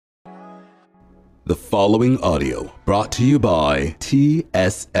The following audio, brought to you by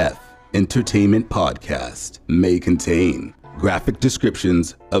TSF Entertainment Podcast, may contain graphic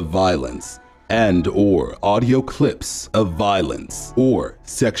descriptions of violence and/or audio clips of violence or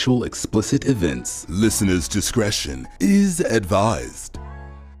sexual explicit events. Listener's discretion is advised.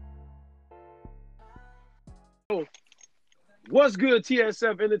 What's good,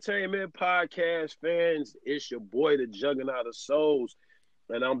 TSF Entertainment Podcast fans? It's your boy, the Juggernaut of Souls,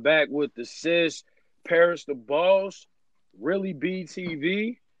 and I'm back with the sis, Paris the Boss, Really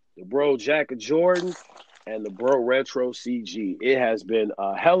BTV, the bro Jack of Jordan, and the bro Retro CG. It has been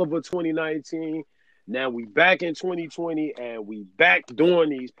a hell of a 2019. Now we back in 2020, and we back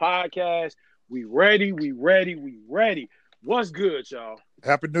doing these podcasts. We ready. What's good, y'all?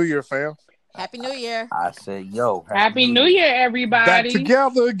 Happy New Year, fam. Happy New Year. I said, yo. Happy New Year, everybody. Back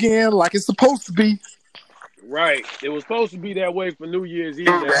together again like it's supposed to be. Right. It was supposed to be that way for New Year's Eve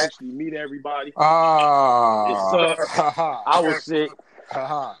to actually meet everybody. It sucked. I was sick.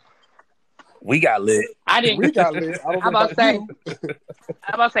 We got lit. I didn't. We got lit. I'm about to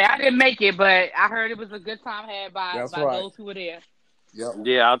say I didn't make it, but I heard it was a good time had by those who were there. Yep.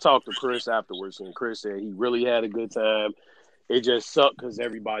 Yeah, I talked to Chris afterwards, and Chris said he really had a good time. It just sucked because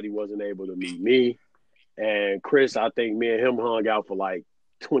everybody wasn't able to meet me. And Chris, I think me and him hung out for like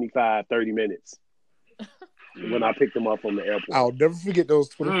 25, 30 minutes when I picked him up from the airport. I'll never forget those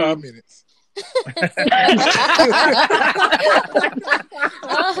 25 minutes.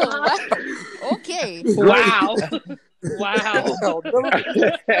 Okay. Wow.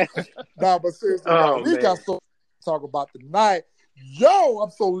 Nah, but seriously, we got so to talk about tonight. Yo,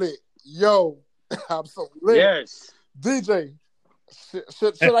 I'm so lit. Yo, I'm so lit. Yes. DJ,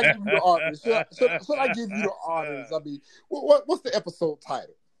 should I give you the honors? Should I give you the honors? I mean, what's the episode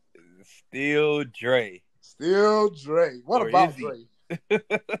title? Still Dre. Still Dre. What about Dre?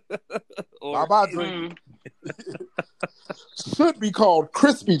 How about Dre? Should be called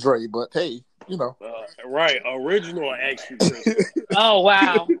Crispy Dre, but hey, you know. Right. Original extra crispy. Oh,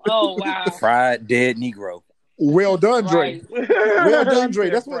 wow. Fried dead Negro. Well done, Dre. Right. Well done, Dre.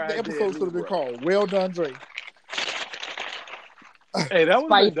 That's what the episode should have been called. Well done, Dre. Hey, that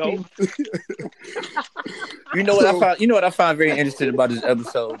was dope. You know what I find very interesting about this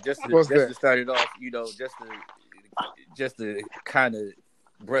episode. Just to start it off, just to kind of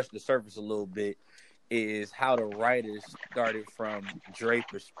brush the surface a little bit, is how the writers started from Dre's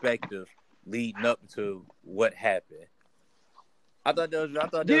perspective, leading up to what happened. I thought that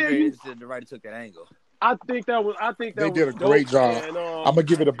was very interesting. The writer took that angle. I think that they did a great job. And, I'm gonna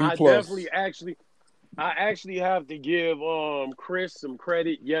give it a B+. I actually have to give Chris some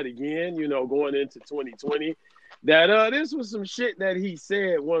credit yet again, going into 2020, that this was some shit that he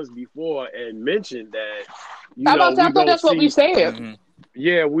said once before and mentioned that, I thought that's what we said. Mm-hmm.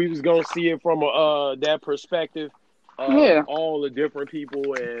 Yeah, we was going to see it from that perspective, all the different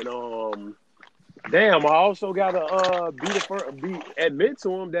people. And, damn, I also got to admit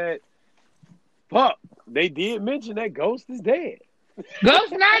to him that, fuck, they did mention that Ghost is dead.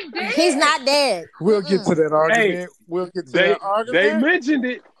 Ghost not dead. He's not dead. We'll get to that argument. Hey, we'll get to that argument. They mentioned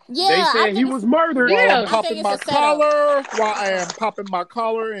it. Yeah, they said he was murdered. While I'm popping my collar, while I am popping my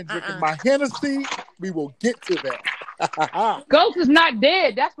collar and drinking my Hennessy, we will get to that. Ghost is not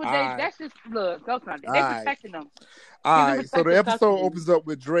dead. That's what that's just, look, Ghost not dead. They're protecting him. All right, so the episode opens up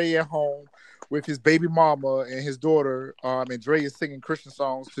with Dre at home with his baby mama and his daughter, and Dre is singing Christian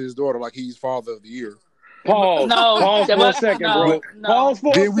songs to his daughter like he's Father of the Year. Pause for a second, bro. Pause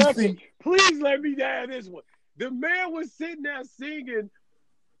for a second. See... Please let me add this one. The man was sitting there singing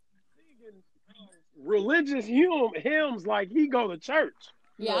religious hymns like he go to church.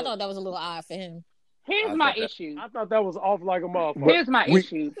 Yeah, I thought that was a little odd for him. Here's my issue. I thought that was off like a motherfucker. Here's my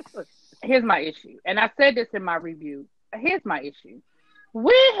issue. And I said this in my review. Here's my issue.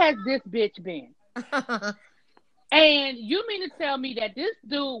 Where has this bitch been? And you mean to tell me that this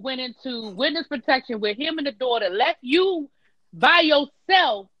dude went into witness protection with him and the daughter, left you by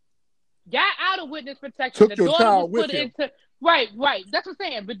yourself, got out of witness protection. Took your child with him. Right. That's what I'm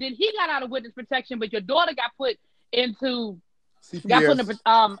saying. But then he got out of witness protection, but your daughter got put into CPS.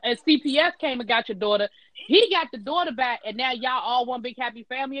 And CPS came and got your daughter. He got the daughter back, and now y'all all one big happy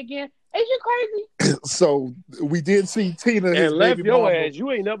family again. Is you crazy? So we did see Tina and left baby your mama. ass.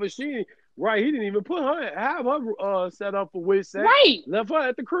 You ain't never seen. Right, he didn't even have her set up for with sex. Right, left her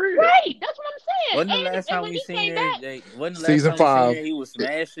at the crib. Right, that's what I'm saying. Wasn't the last time we seen her? Season 5. He was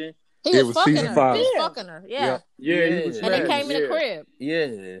smashing. He was fucking season her. 5. He was fucking her. Yeah. He was and they came in the crib.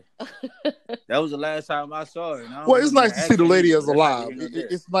 Yeah. That was the last time I saw her. Well, it's nice to see the lady as alive.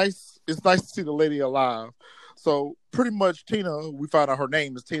 It's nice to see the lady alive. So pretty much Tina, we found out her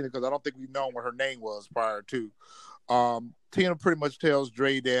name is Tina because I don't think we've known what her name was prior to. Tina pretty much tells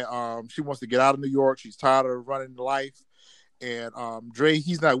Dre that she wants to get out of New York. She's tired of running life. And Dre,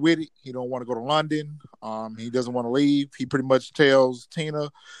 he's not with it. He don't want to go to London. He doesn't want to leave. He pretty much tells Tina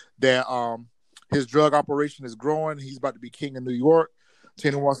that his drug operation is growing. He's about to be king of New York.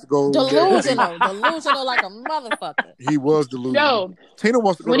 Tina wants to go. Delusional like a motherfucker. He was delusional. Yo, Tina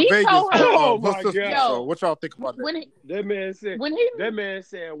wants to go to Vegas. Oh my God! So what y'all think about that? That man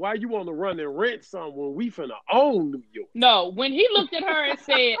said, "Why you want to run and rent something when we finna own New York?" No, when he looked at her and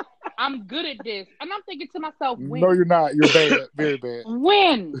said, "I'm good at this," and I'm thinking to myself, "When?" No, you're not. You're bad. Very bad.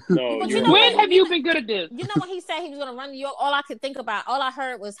 When? No, when have you been good at this? You know when he said he was gonna run New York? All I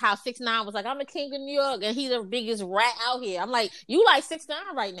heard was how 6ix9ine was like, "I'm the king of New York," and he's the biggest rat out here. I'm like, you like 6ix9ine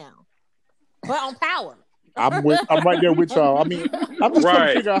right now, but on power. I'm right there with y'all. I mean, I'm just trying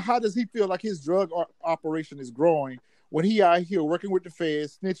to figure out how does he feel like his drug operation is growing when he out here working with the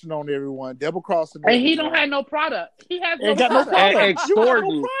feds, snitching on everyone, double crossing, and he don't have no product. He has no product.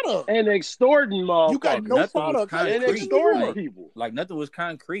 And extorting motherfuckers. You got no product. And extorting people. Like nothing was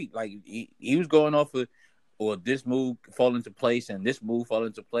concrete. Like he was going off of, or this move fall into place and this move fall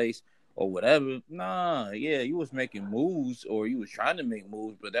into place or whatever. Nah, yeah, you was making moves or you was trying to make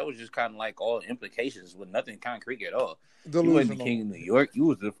moves, but that was just kind of like all implications with nothing concrete at all. Delusional. You wasn't the king of New York. You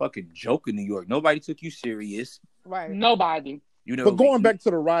was the fucking joke in New York. Nobody took you serious. Right. Nobody. You know. But going back to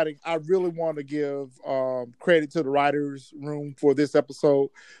the writing, I really want to give credit to the writers' room for this episode.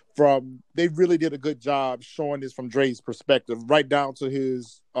 They really did a good job showing this from Dre's perspective, right down to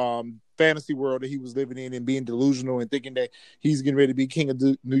his fantasy world that he was living in and being delusional and thinking that he's getting ready to be king of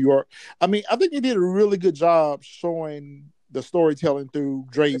New York. I mean, I think they did a really good job showing the storytelling through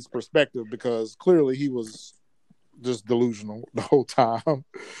Dre's perspective because clearly he was just delusional the whole time.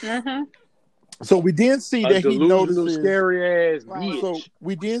 Mm-hmm. So we did see that he notices scary ass bitch. So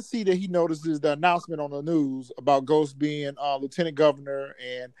we did see that he notices the announcement on the news about Ghost being lieutenant governor,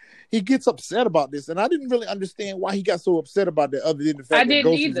 and he gets upset about this. And I didn't really understand why he got so upset about that, other than the fact that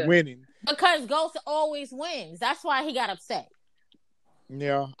Ghost is winning. Because Ghost always wins. That's why he got upset.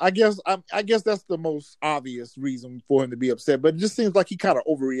 Yeah, I guess that's the most obvious reason for him to be upset. But it just seems like he kind of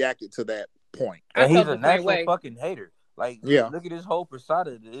overreacted to that point. And he's a natural fucking hater. Like, look at his whole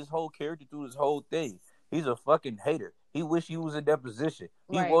persona, his whole character through this whole thing. He's a fucking hater. He wish he was in that position.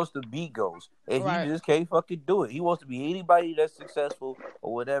 He wants to be Ghost, and he just can't fucking do it. He wants to be anybody that's successful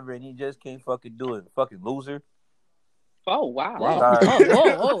or whatever, and he just can't fucking do it. Fucking loser. Oh wow!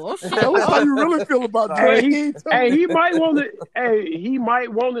 Oh shit! That's how you really feel about Dre. He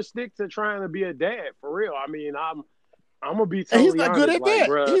might want to stick to trying to be a dad for real. I mean, I'm gonna be totally he's not honest, good at that.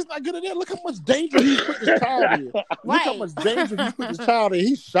 Bruh. He's not good at that. Look how much danger he put this child in. Look how much danger he put this child in.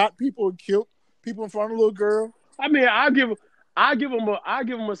 He shot people and killed people in front of a little girl. I mean, I give him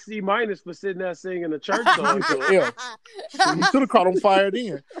a C- for sitting there singing the church song. He should have caught on fire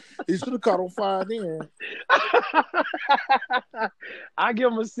then. I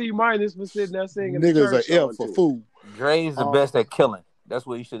give him a C- for sitting there singing Niggas the church are F song. for food. Dre's the best at killing. That's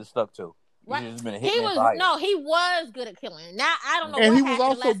what he should have stuck to. Right. He was good at killing. Now I don't know. And what he was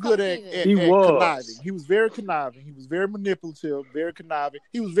also good at conniving. He was very conniving. He was very manipulative, very conniving.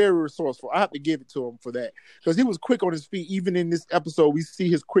 He was very resourceful. I have to give it to him for that because he was quick on his feet. Even in this episode, we see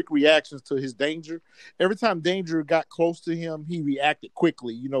his quick reactions to his danger. Every time danger got close to him, he reacted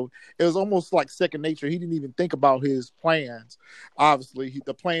quickly. You know, it was almost like second nature. He didn't even think about his plans. Obviously,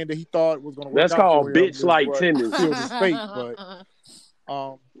 the plan that he thought was going to work. That's called bitch-like tendency. Sealed his fate, but.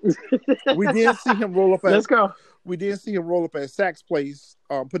 We did see him roll up. Let's go. We did see him roll up at Sack's place,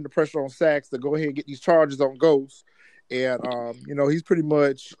 putting the pressure on Sax to go ahead and get these charges on Ghost. And he's pretty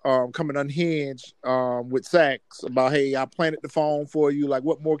much coming unhinged with Sax about, hey, I planted the phone for you. Like,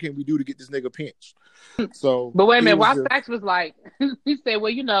 what more can we do to get this nigga pinched? So, but wait a minute. While Sax was like, he said,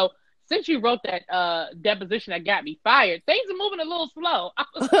 well, since you wrote that deposition that got me fired, things are moving a little slow. I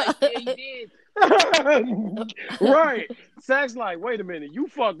was like, yeah, you did. Right. Sax like, wait a minute, you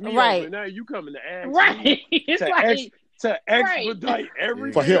fucked me up, and now you coming to ask me to expedite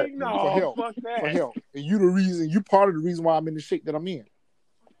everything. For help. Fuck that. For help. And you part of the reason why I'm in the shape that I'm in.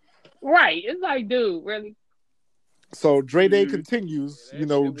 Right. It's like, dude, really? So Dre Day continues.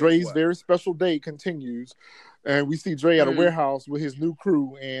 Dre's very special day continues. And we see Dre at a warehouse with his new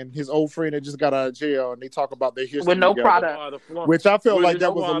crew and his old friend that just got out of jail, and they talk about their history with no together, product. which I felt like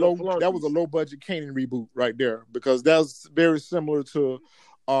that was a low budget Kanan reboot right there, because that's very similar to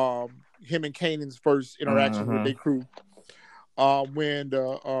him and Kanan's first interaction with their crew. When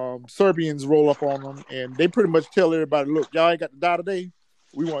the Serbians roll up on them and they pretty much tell everybody, look, y'all ain't got to die today.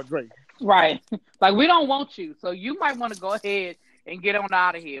 We want Dre. Right. Like, we don't want you, so you might want to go ahead and get on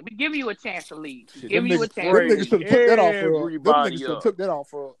out of here. We give you a chance to leave. Give you a chance. Them niggas should have took that off for us. Them niggas should have took that off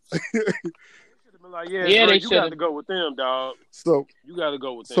for us. Like, yeah, you got to go with them, dog. So you got to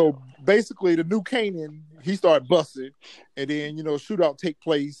go with them. So basically, the new Kanan, he started busting, and then shootout take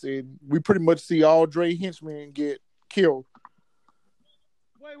place, and we pretty much see all Dre henchmen get killed.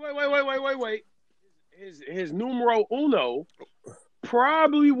 Wait. His numero uno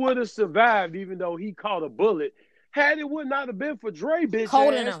probably would have survived, even though he caught a bullet. Had it would not have been for Dre, bitch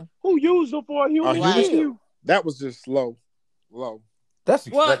holding ass, him, who used him for a human shield. That was just low. That's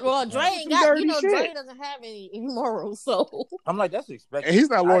expected. Well, Dre ain't got, Dre doesn't have any morals, so I'm like, that's expected. And he's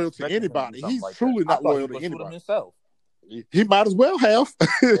not loyal to anybody. He's truly not loyal to anybody. Himself. He might as well have.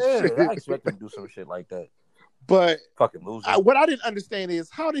 Yeah, I expect him to do some shit like that. But fucking loser. What I didn't understand is,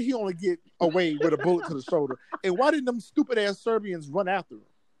 how did he only get away with a bullet to the shoulder, and why didn't them stupid ass Serbians run after him?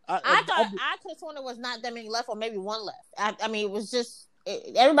 I could have sworn there was not that many left, or maybe one left. I mean, it was just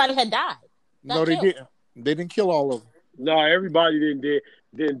everybody had died. No, they didn't. They didn't kill all of them. No, everybody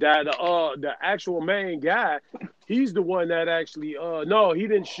didn't die. The actual main guy, he's the one that actually no, he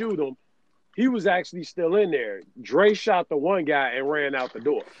didn't shoot him. He was actually still in there. Dre shot the one guy and ran out the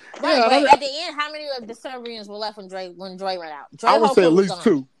door. Right, but at the end, how many of the Serbians were left when Dre ran out? I would say at least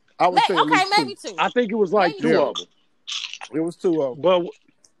two. I would say maybe two. I think it was like two of them. It was two of them.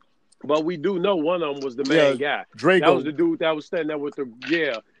 But we do know one of them was the main guy. Drago. That was the dude that was standing there with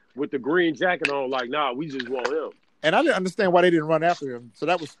the green jacket on. Like, nah, we just want him. And I didn't understand why they didn't run after him. So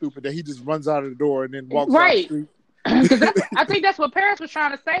that was stupid that he just runs out of the door and then walks out the street. I think that's what Paris was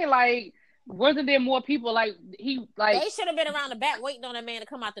trying to say. Like, wasn't there more people they should have been around the back waiting on that man to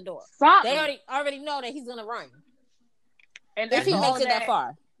come out the door. Something. They already know that he's gonna run. And if he makes it that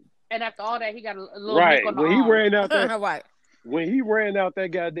far. And after all that, he got a little right. On the when arm. He ran out that right. When he ran out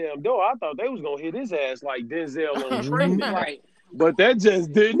that goddamn door, I thought they was gonna hit his ass like Denzel on Training. Right. But that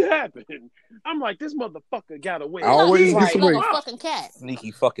just didn't happen. I'm like, this motherfucker got away. Always like gets away. A fucking cat.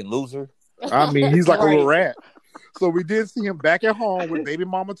 Sneaky fucking loser. I mean, he's like a little rat. So we did see him back at home with baby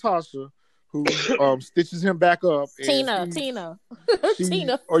mama Tasha, who stitches him back up. Tina.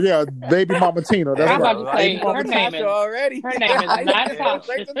 Oh yeah, baby mama Tina. That's I'm right. about to say, her name is already. Her name is not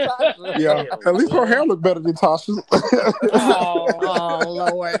Tasha. Yeah, at least her hair looked better than Tasha's. oh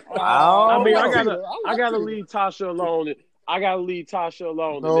Lord. I mean, I gotta leave Tasha alone.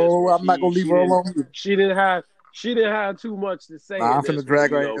 No, I'm not gonna leave her alone. She didn't have too much to say. I'm finna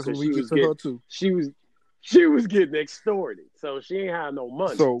drag her ass when we get to her too. She was getting extorted, so she ain't had no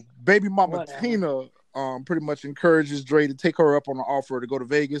money. So baby mama Tina pretty much encourages Dre to take her up on the offer to go to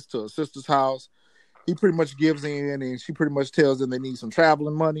Vegas to her sister's house. He pretty much gives in, and she pretty much tells them they need some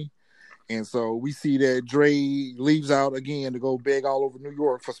traveling money. And so we see that Dre leaves out again to go beg all over New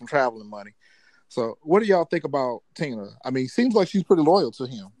York for some traveling money. So what do y'all think about Tina? I mean, seems like she's pretty loyal to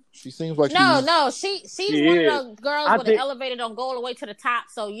him. She seems like she's one of those girls with an elevator don't go all the way to the top.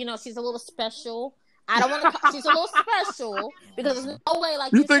 So she's a little special. I don't want to. She's a little special because there's no way,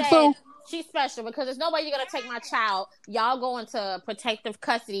 like you think said, so? She's special because there's no way you're gonna take my child. Y'all go into protective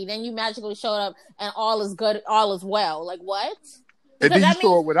custody, then you magically show up and all is good, all is well. Like what? And then you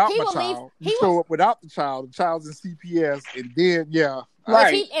show up without my child. You show up without the child. The child's in CPS, and then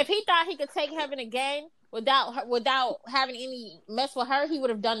right. If he thought he could take heaven again without having any mess with her, he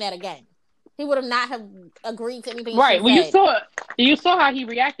would have done that again. He would have not have agreed to anything. Right. Well, you saw how he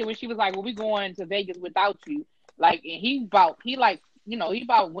reacted when she was like, "Well, we going to Vegas without you." Like, and he about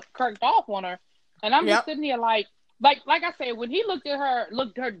kirked off on her, and I'm just sitting here like I said, when he looked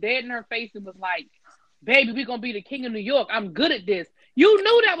her dead in her face and was like, "Baby, we gonna be the king of New York. I'm good at this." You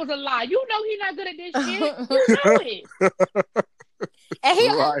knew that was a lie. You know he's not good at this shit. You know it. And he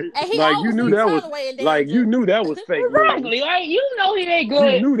like you knew that was you knew that was fake news. Exactly. Like you know he ain't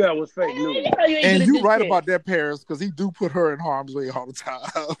good. You knew that was fake news. And you right about that, Paris, because he do put her in harm's way all the time.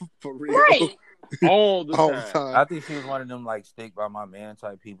 For real. Right. All the time. I think she was one of them like stick by my man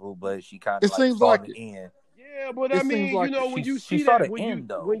type people, but she kind of seems like the end. Yeah, but I mean, when you see that,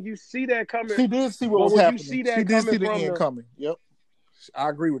 when you see that coming, she did see what was happening. She did see the end coming. Yep, I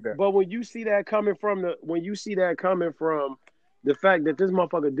agree with that. But when you see that coming from the fact that this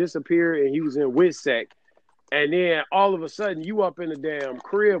motherfucker disappeared and he was in WITSEC, and then all of a sudden you up in the damn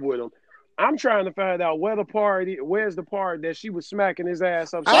crib with him. I'm trying to find out where's the part that she was smacking his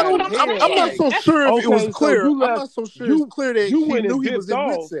ass upside his head. I'm not so sure if it was clear. I'm not so sure it's clear that she knew he was in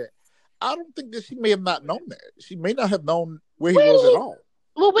WITSEC. I don't think that she may have not known that. She may not have known where he was at all.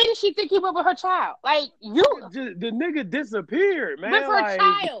 Well, when did she think he was with her child? Like the nigga disappeared, man. With her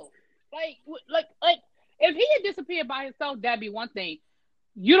child. Like if he had disappeared by himself, that'd be one thing.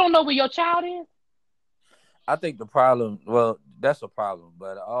 You don't know where your child is? I think the problem, well, that's a problem,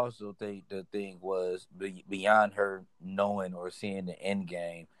 but I also think the thing was beyond her knowing or seeing the end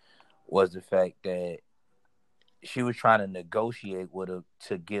game was the fact that she was trying to negotiate with her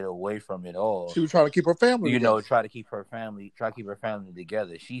to get away from it all. She was trying to keep her family together. Try to keep her family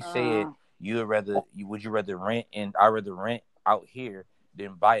together. She said, would you rather rent, and I'd rather rent out here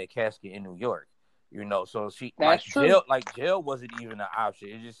than buy a casket in New York. So that's true. Jail wasn't even an option.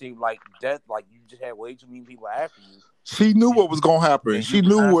 It just seemed like death, like you just had way too many people after you. She knew what was going to happen. She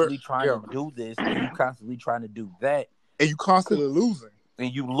knew where. Trying to do this, and you constantly trying to do that, and you constantly losing.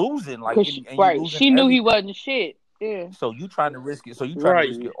 And you losing, like right. She knew he wasn't shit. Yeah. So you trying to risk it. So you trying to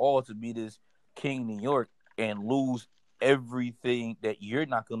risk it all to be this King New York and lose everything that you're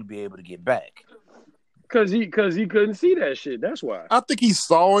not going to be able to get back. Because he couldn't see that shit. That's why. I think he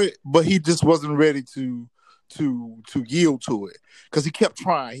saw it, but he just wasn't ready to yield to it. Because he kept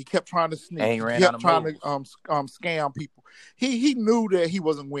trying. He kept trying to sneak. He kept trying to scam people. He knew that he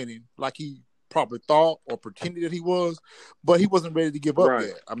wasn't winning, like he probably thought or pretended that he was, but he wasn't ready to give up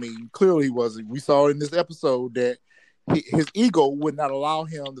yet. I mean, clearly he wasn't. We saw in this episode that his ego would not allow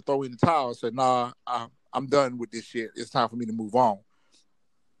him to throw in the towel and say, "Nah, I'm done with this shit. It's time for me to move on."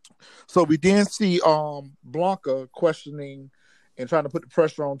 So we then see Blanca questioning and trying to put the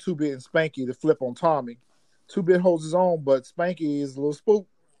pressure on 2-Bit and Spanky to flip on Tommy. 2-Bit holds his own, but Spanky is a little spooked.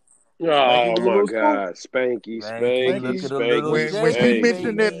 Oh my God, Spanky. When she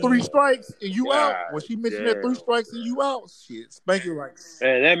mentioned that 3 strikes and you out, when she mentioned that 3 strikes and you out, shit, Spanky like.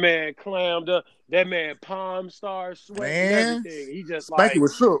 And that man clammed up. That man palm started sweating and everything. He just Spanky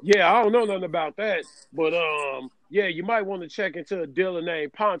was shook. Yeah, I don't know nothing about that, but yeah, you might want to check into a dealer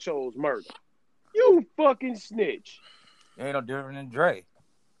named Poncho's murder. You fucking snitch. You ain't no different than Dre.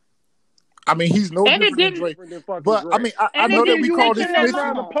 I mean, he's no different than Dre. But I mean, I know that we call this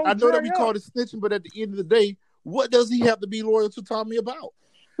snitching. I know that we call it snitching, but at the end of the day, what does he have to be loyal to Tommy about?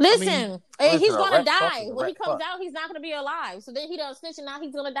 Listen, he's gonna die. When he comes out, he's not gonna be alive. So then he does snitching. Now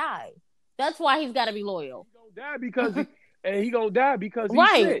he's gonna die. That's why he's got to be loyal. He gonna die because he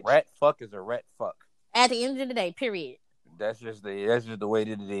snitched. Rat fuck is a rat fuck. At the end of the day, period. That's just the way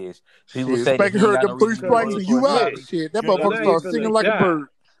that it is. People say that heard them 3 strikes and you out. Shit, that motherfucker started singing like a bird.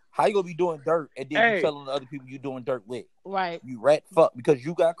 How you gonna be doing dirt and then you telling the other people you doing dirt with? Right. You rat fuck because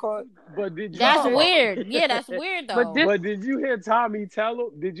you got caught. But did you? That's weird. Yeah, that's weird though. But did you hear Tommy tell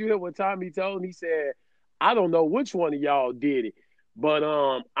him? Did you hear what Tommy told him? He said, "I don't know which one of y'all did it, but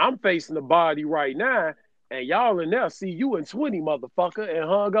I'm facing the body right now, and y'all in there see you in 20, motherfucker," and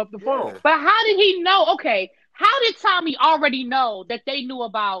hung up the phone. But how did he know? Okay. How did Tommy already know that they knew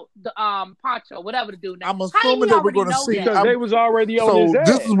about the Poncho, whatever to do now? I'm assuming that we're going to see because they was already on his ass.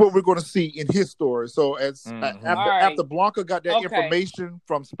 This is what we're going to see in his story. So after Blanca got that information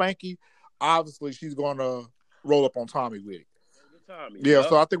from Spanky, obviously she's going to roll up on Tommy with it.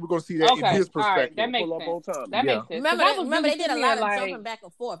 So I think we're going to see that in his perspective. That makes sense. That makes sense. Remember they did a lot of jumping back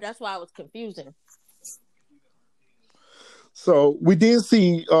and forth. That's why it was confusing. So we did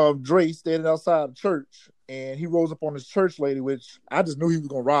see Dre standing outside the church, and he rolls up on his church lady, which I just knew he was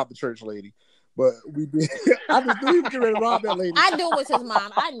going to rob the church lady. But we did. I just knew he was getting ready to rob that lady. I knew it was his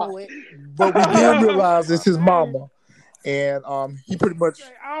mom. I knew it. But we did realize it's his mama. And he pretty much.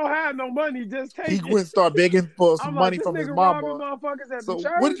 I don't have no money. Just take it. He went and started begging for some money from his mama. So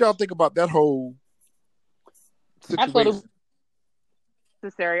what did y'all think about that whole situation?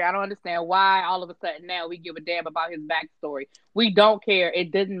 Necessary. I don't understand why all of a sudden now we give a damn about his backstory. We don't care.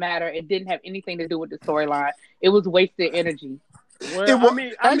 It didn't matter. It didn't have anything to do with the storyline. It was wasted energy. Well,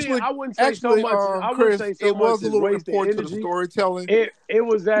 I wouldn't say so much. I wouldn't say so much. It was a little important to the storytelling. It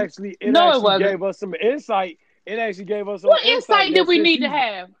was actually. It actually gave us some insight. It actually gave us. What insight did we need to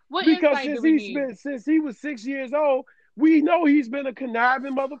have? What insight did we need? Since he was 6 years old, we know he's been a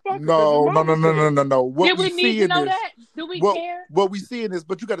conniving motherfucker. No. What did we need to know that? Do we care? What we see in this,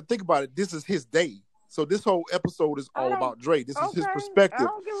 but you got to think about it. This is his day. So this whole episode is all about Dre. This is his perspective.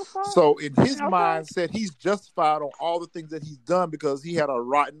 So in his mindset, he's justified on all the things that he's done because he had a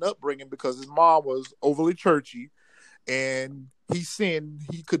rotten upbringing because his mom was overly churchy and he sinned.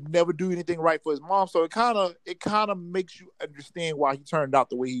 He could never do anything right for his mom. So it kind of makes you understand why he turned out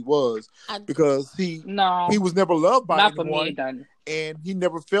the way he was because he was never loved by anyone and he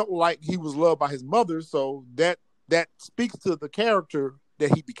never felt like he was loved by his mother. So that speaks to the character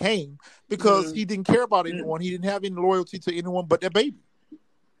that he became because he didn't care about anyone. He didn't have any loyalty to anyone but that baby.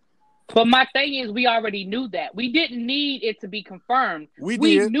 But my thing is, we already knew that. We didn't need it to be confirmed. We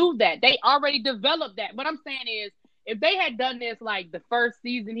knew that. They already developed that. What I'm saying is, if they had done this like the first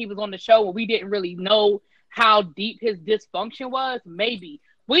season he was on the show where we didn't really know how deep his dysfunction was, maybe.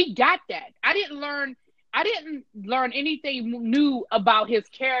 We got that. I didn't learn anything new about his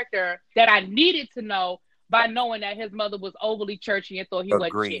character that I needed to know by knowing that his mother was overly churchy and thought he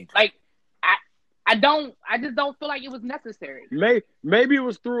wasn't shit. Like, I just don't feel like it was necessary. Maybe it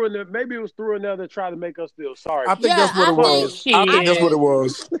was through another to try to make us feel sorry. I think that's what it was. I think that's what it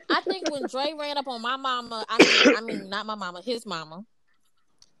was. I think when Dre ran up on my mama, I mean not my mama, his mama.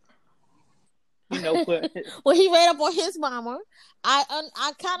 You know what? When he ran up on his mama, I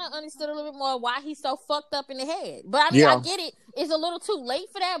kind of understood a little bit more why he's so fucked up in the head. But I mean, I get it. It's a little too late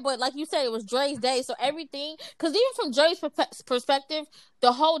for that. But like you said, it was Dre's day, so everything. Because even from Dre's perspective,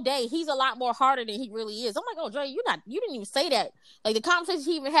 the whole day he's a lot more harder than he really is. I'm like, oh Dre, you didn't even say that. Like the conversation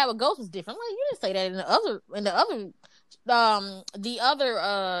he even had with Ghost was different. I'm like, you didn't say that the other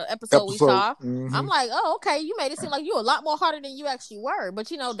episode we saw. Mm-hmm. I'm like, oh okay, you made it seem like you were a lot more harder than you actually were. But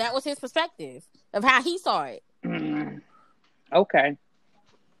that was his perspective of how he saw it. Okay.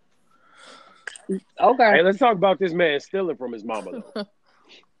 Hey, let's talk about this man stealing from his mama though.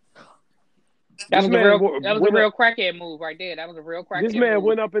 That was a real crackhead move right there. That was a real crackhead This man move.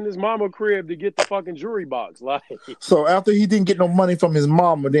 went up in his mama crib to get the fucking jewelry box. Like, so after he didn't get no money from his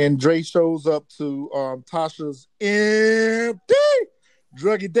mama, then Dre shows up to Tasha's empty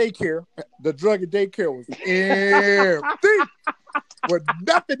druggy daycare. The druggy daycare was empty. With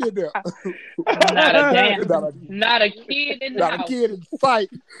nothing in there. Not a kid in the house. Not a kid in sight.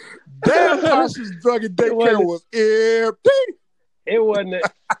 Damn, Tasha's druggy daycare was empty. It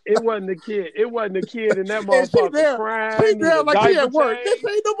wasn't a kid. It wasn't a kid in that motherfucker crying. She there like he at work. This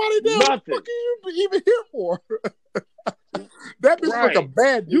ain't nobody there. Nothing. What are you even here for? That bitch like a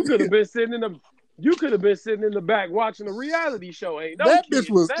bad dude. You could have been sitting in the back watching a reality show. Ain't no that kids.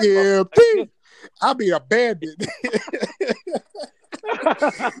 Bitch was empty. I be abandoned.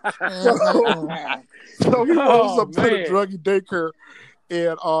 So he goes up to the druggy daycare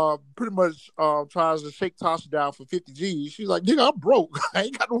and pretty much tries to shake Tasha down for 50 G's. She's like, nigga, I'm broke. I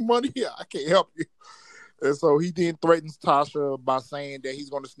ain't got no money here. I can't help you. And so he then threatens Tasha by saying that he's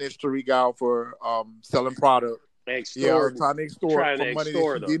going to snitch Tariq out for selling product. Trying to extort for money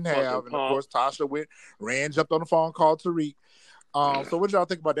that she didn't have. And of course, Tasha jumped on the phone, called Tariq. So what y'all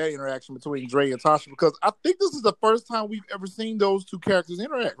think about that interaction between Dre and Tasha? Because I think this is the first time we've ever seen those two characters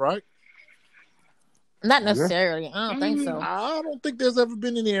interact, right? Not necessarily. I don't think so. I don't think there's ever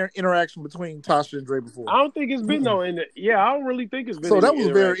been any interaction between Tasha and Dre before. I don't think it's been I don't really think it's been. So that was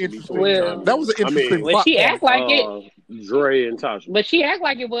very interesting. That was an interesting. But she act like it. Dre and Tasha. But she act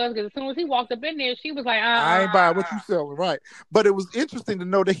like it was because as soon as he walked up in there, she was like, I ain't buying what you selling, right? But it was interesting to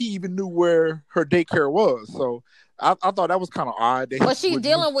know that he even knew where her daycare was. So I thought that was kind of odd. But he's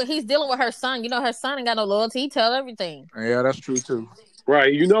dealing with her son. Her son ain't got no loyalty. He tell everything. Yeah, that's true too.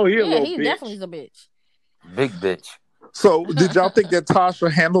 Right. He a little he bitch. Definitely a bitch. Big bitch. So did y'all think that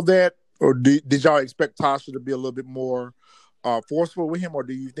Tasha handled that? Or did y'all expect Tasha to be a little bit more forceful with him? Or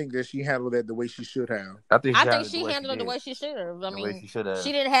do you think that she handled that the way she should have? I think she handled it the way she should have. I mean,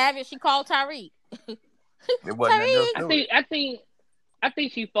 she didn't have it. She called Tariq. It wasn't Tariq. I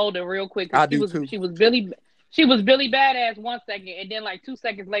think she folded real quick. I do too. She was Billy Badass 1 second, and then like 2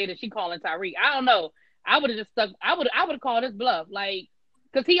 seconds later, she calling Tariq. I don't know. I would have just stuck. I would have called his bluff, like,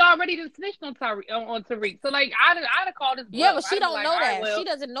 because he already just snitched on Tariq. So like, I'd have called his bluff. Yeah, but she don't know that. She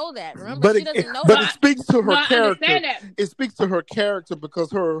doesn't know that. Remember, but she doesn't know that. But it speaks to her character. That. It speaks to her character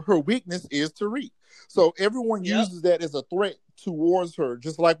because her weakness is Tariq. So everyone uses that as a threat towards her,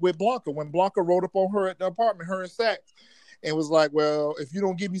 just like with Blanca. When Blanca rode up on her at the apartment, her and Sachs, and was like, well, if you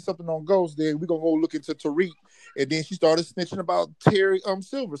don't give me something on Ghost, then we're going to go look into Tariq. And then she started snitching about Terry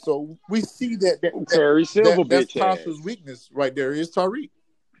Silver. So we see that Terry Silver, that's Tasha's weakness right there is Tariq.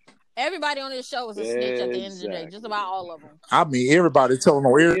 Everybody on this show is a snitch at the end of the day. Just about all of them. I mean, everybody's telling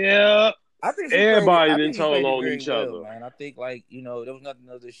on everybody. Yeah. I think everybody didn't tell on each other. Man. I think, there was nothing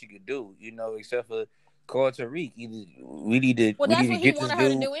else that she could do, except for call Tariq. We need to. Well, that's what he wanted her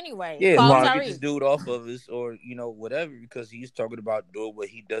to do anyway. Yeah, call get this dude off of us, or whatever, because he's talking about doing what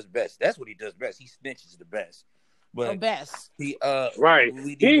he does best. That's what he does best. He snitches the best. But the best. He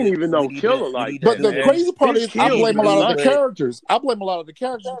didn't even know killer like that. But the crazy part is, I blame a lot of the characters. I blame a lot of the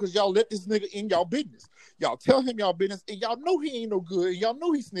characters because y'all let this nigga in y'all business. Y'all tell him y'all business, and y'all know he ain't no good, and y'all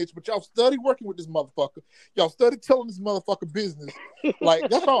know he snitched, but y'all study working with this motherfucker. Y'all study telling this motherfucker business. Like,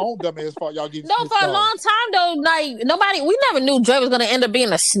 that's our own dumbass fault. Y'all getting no, for a long time though, like we never knew Dre was gonna end up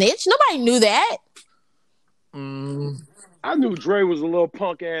being a snitch. Nobody knew that. I knew Dre was a little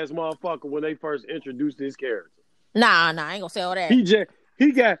punk ass motherfucker when they first introduced his character. Nah, I ain't gonna say all that.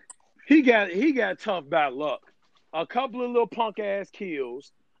 He got tough bad luck. A couple of little punk ass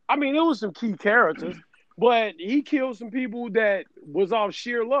kills. I mean, there was some key characters, but he killed some people that was off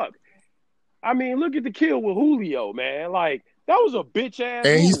sheer luck. I mean, look at the kill with Julio, man. Like, that was a bitch ass.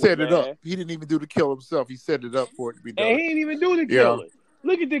 And he set it up. He didn't even do the kill himself. He set it up for it to be done. And he didn't even do the killing.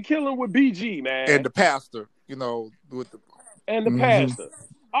 Look at the killing with BG, man. And the pastor, with the pastor.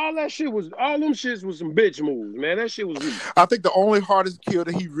 All that shit was, all them shits was some bitch moves, man. That shit was weak. I think the only hardest kill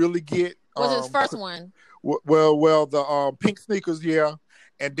that he really get was his first one. Well, the pink sneakers, yeah.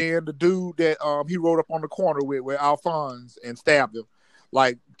 And then the dude that he rode up on the corner with Alphonse and stabbed him.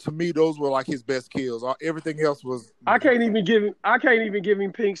 Like, to me, those were like his best kills. Everything else was. I can't even give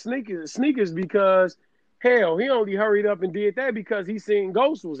him pink sneakers because hell, he only hurried up and did that because he seen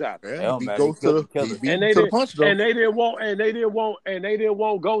Ghost was out there. Yeah, Ghost to the punch, though. And they didn't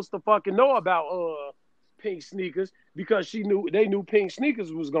want Ghost to fucking know about pink sneakers because they knew pink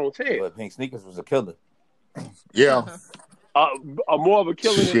sneakers was gonna tell. But pink sneakers was a killer. Yeah. More of a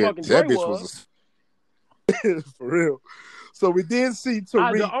killer than fucking Dre was. For real. So we did see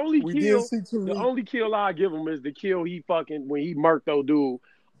Tariq. The only kill I give him is the kill he fucking when he murked old dude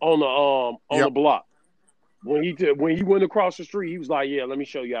on the block. When he went across the street, he was like, "Yeah, let me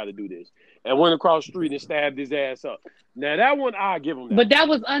show you how to do this," and went across the street and stabbed his ass up. Now that one I give him. But that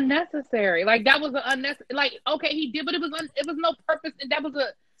was unnecessary. Like that was unnecessary. Like okay, he did, but it was no purpose. It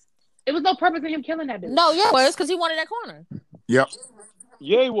was no purpose in him killing that dude. No, yeah, it was because he wanted that corner. Yep.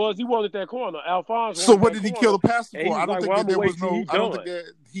 Yeah, he was. He wanted that corner. Alphonse. So what did he kill the pastor for? I don't think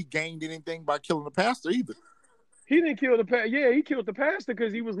that he gained anything by killing the pastor either. He didn't kill the pastor. Yeah, he killed the pastor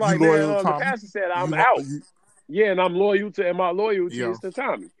because he was like, man, the pastor said, I'm out. Yeah, and I'm loyal to, and my loyalty is to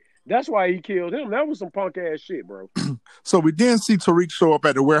Tommy. That's why he killed him. That was some punk ass shit, bro. So we didn't see Tariq show up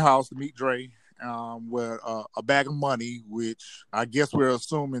at the warehouse to meet Dre with a bag of money, which I guess we're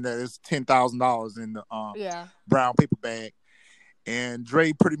assuming that it's $10,000 in the brown paper bag. And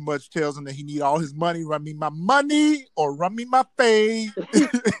Dre pretty much tells him that he need all his money. Run me my money or run me my fade.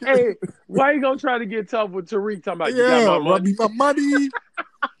 Hey, why you gonna try to get tough with Tariq talking about you got my money? Run me my money.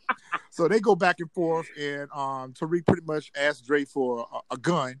 So they go back and forth, and Tariq pretty much asks Dre for a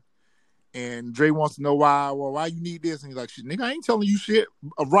gun. And Dre wants to know why you need this. And he's like, shit, nigga, I ain't telling you shit.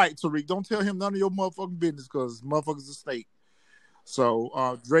 Right, Tariq, don't tell him none of your motherfucking business because motherfucker's a snake.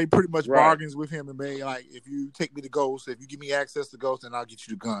 So Dre pretty much bargains with him and be like, if you take me to Ghost, if you give me access to Ghost, then I'll get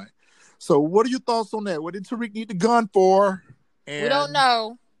you the gun. So what are your thoughts on that? What did Tariq need the gun for? And we don't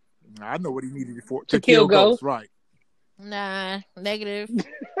know. I know what he needed it for. To kill Ghost. Right. Nah, negative.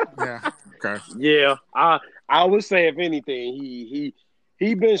 Yeah. Okay. Yeah. I would say if anything,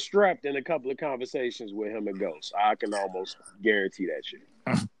 he been strapped in a couple of conversations with him and Ghost. I can almost guarantee that shit.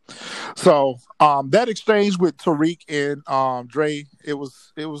 So that exchange with Tariq and Dre, it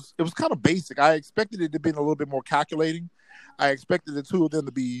was kind of basic. I expected it to be a little bit more calculating. I expected the two of them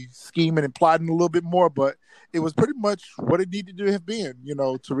to be scheming and plotting a little bit more, but it was pretty much what it needed to have been.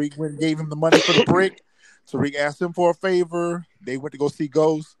 Tariq went and gave him the money for the brick. Tariq asked him for a favor. They went to go see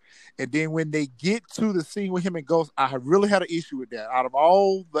Ghost. And then when they get to the scene with him and Ghost, I really had an issue with that. Out of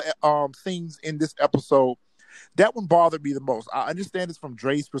all the scenes in this episode, that one bothered me the most. I understand it's from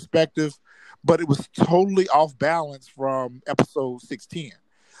Dre's perspective, but it was totally off balance from episode 610.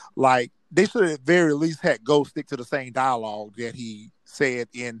 Like, they should have at the very least had Ghost stick to the same dialogue that he said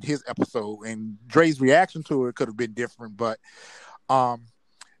in his episode. And Dre's reaction to it could have been different, but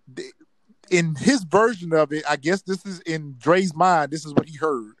in his version of it, I guess this is in Dre's mind, this is what he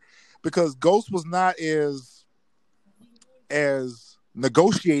heard. Because Ghost was not as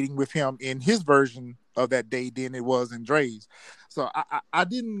negotiating with him in his version of that day than it was in Dre's. So I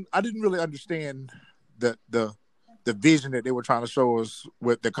didn't really understand the vision that they were trying to show us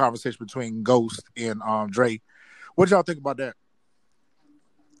with the conversation between Ghost and Dre. What y'all think about that?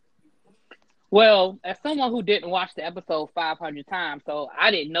 Well, as someone who didn't watch the episode 500 times, so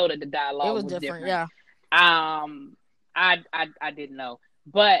I didn't know that the dialogue was different. Yeah. I didn't know.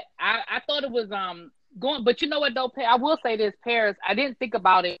 But I thought it was going. But you know what though, I will say this, Paris. I didn't think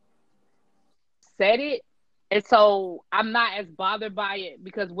about it. Said it, and so I'm not as bothered by it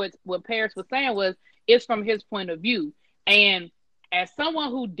because what Paris was saying was it's from his point of view. And as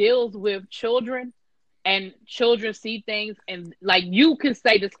someone who deals with children, and children see things, and like you can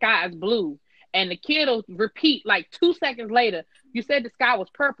say the sky is blue, and the kid will repeat like 2 seconds later, you said the sky was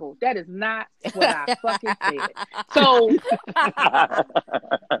purple. That is not what I fucking said. So,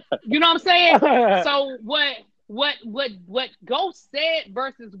 you know what I'm saying? So what Ghost said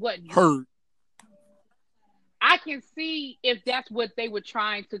versus what heard. I can see if that's what they were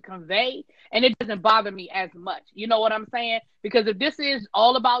trying to convey, and it doesn't bother me as much. You know what I'm saying? Because if this is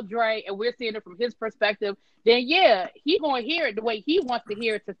all about Dre and we're seeing it from his perspective, then yeah, he's going to hear it the way he wants to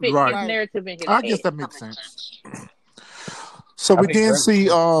hear it to fit his narrative in his head. I guess that makes sense. So we did see.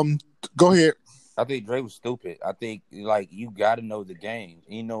 Go ahead. I think Dre was stupid. I think you got to know the game.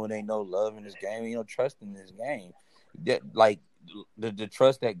 You know, it ain't no love in this game. Ain't no trust in this game. That the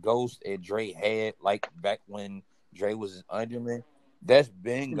trust that Ghost and Dre had, like back when Dre was his underman, that's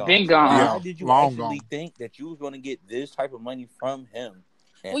been gone. How did you actually think that you was going to get this type of money from him?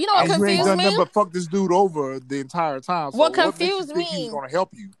 And well, you know what confused me? You ain't done nothing but fuck this dude over the entire time. So what confused me? He was going to help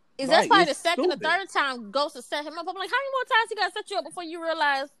you. Is that's probably the second or third time Ghost has set him up. I'm like, how many more times he got to set you up before you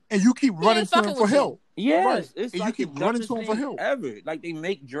realize? And you keep running to him for help. Yes, it's and you keep running to him for help. Ever like they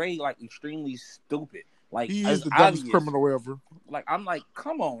make Dre extremely stupid. Like he is the dumbest criminal ever. Like I'm like,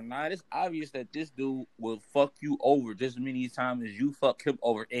 come on, now it's obvious that this dude will fuck you over just as many times as you fuck him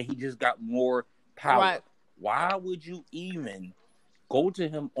over, and he just got more power. Right. Why would you even go to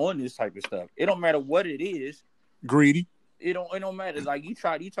him on this type of stuff? It don't matter what it is. Greedy. It don't matter. Like you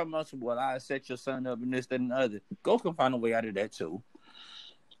talking about some, well, I set your son up and this, that, and the other. Ghost can find a way out of that too.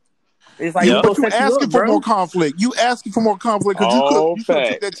 It's like but you asking for more conflict. You asking for more conflict because you should have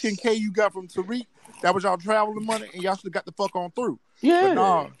took that $10K you got from Tariq. That was y'all traveling money, and y'all should have got the fuck on through. Yeah, but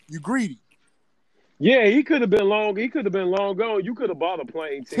nah, you greedy. Yeah, he could have been long. He could have been long gone. You could have bought a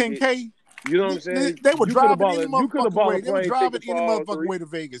plane ticket. $10K. You know what I'm saying? They were driving any motherfucking way. They were driving any motherfucking way to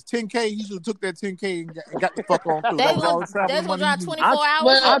Vegas. $10K. He should have took that $10K and got the fuck on through. They was gonna drive 24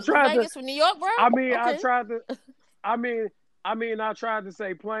 hours from Vegas from New York, bro. I mean, I tried to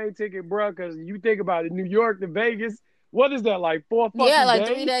say plane ticket, bro, because you think about it, New York to Vegas. What is that, like 4 fucking days? Yeah, like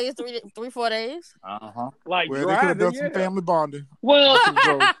 3 days, 4 days. Like well, they could have done some family bonding. Well,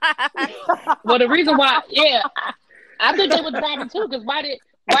 the reason why, I think they were driving too, because why did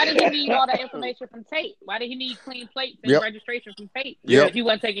he need all that information from Tate? Why did he need clean plates and registration from Tate? Yeah, if he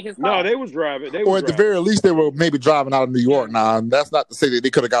wasn't taking his car. No, they was driving. Or at the very least, they were maybe driving out of New York. Now, and that's not to say that they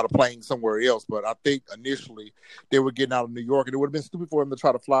could have got a plane somewhere else, but I think initially they were getting out of New York, and it would have been stupid for him to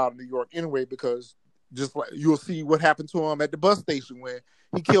try to fly out of New York anyway, because just like you'll see what happened to him at the bus station when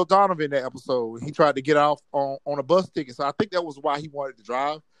he killed Donovan in that episode. He tried to get off on a bus ticket, so I think that was why he wanted to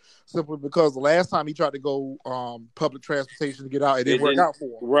drive. Simply because the last time he tried to go public transportation to get out, it didn't work out for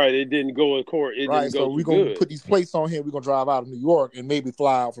him. Right, it didn't go in court. So we're going to put these plates on here. We're going to drive out of New York and maybe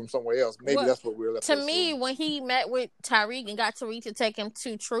fly out from somewhere else. Maybe that's what we're left to me, when he met with Tariq and got Tariq to take him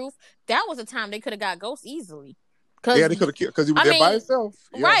to Truth, that was a time they could have got Ghost easily. Yeah, they could have killed because he was there by himself.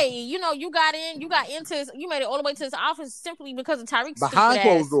 Yeah. Right. You know, you made it all the way to his office simply because of Tariq's behind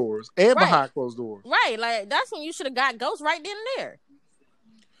closed doors. Behind closed doors. Right. Like, that's when you should have got Ghost right then and there.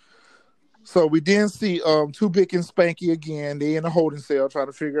 So we then see Too Big and Spanky again. They in a holding cell trying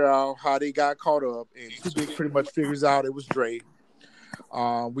to figure out how they got caught up. And Too Big pretty much figures out it was Dre.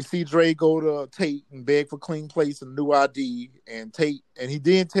 We see Dre go to Tate and beg for clean plates and new ID. And he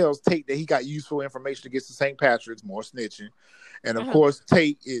then tells Tate that he got useful information against the St. Patrick's, more snitching. And of course,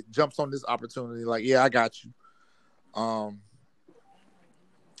 Tate jumps on this opportunity like, yeah, I got you.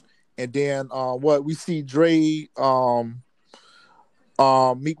 And then we see Dre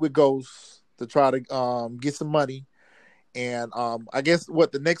meet with Ghost to try to get some money. And I guess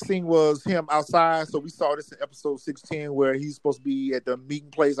the next thing was him outside. So we saw this in episode 610 where he's supposed to be at the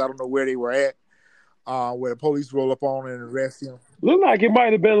meeting place. I don't know where they were at, where the police roll up on and arrest him. Looked like it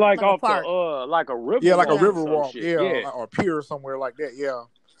might have been like off like a river. Yeah, like a river walk. Yeah, or a pier or somewhere like that. Yeah.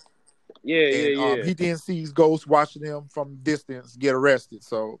 Yeah. He then sees Ghost watching him from distance get arrested.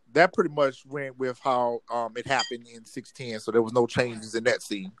 So that pretty much went with how it happened in 610. So there was no changes in that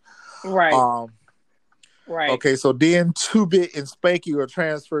scene. Right. Right. Okay, so then 2-Bit and Spanky are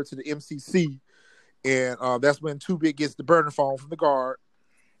transferred to the MCC, and that's when 2-Bit gets the burner phone from the guard,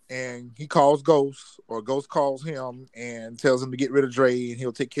 and he calls Ghost, or Ghost calls him and tells him to get rid of Dre, and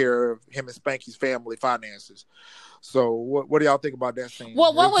he'll take care of him and Spanky's family finances. So what do y'all think about that scene?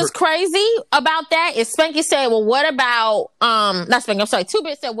 Well, what was crazy about that is Spanky said, well, what about, not Spanky, I'm sorry,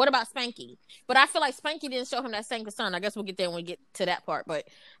 2-Bit said, what about Spanky? But I feel like Spanky didn't show him that same concern. I guess we'll get there when we get to that part. But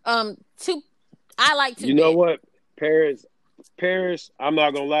I like 2-Bit. You know what? Paris, I'm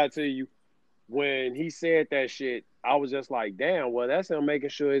not going to lie to you. When he said that shit, I was just like, damn, well, that's him making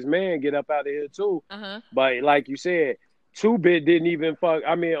sure his man get up out of here too. But like you said, 2-Bit didn't even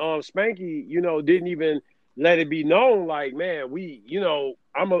Spanky, didn't even let it be known, like, man,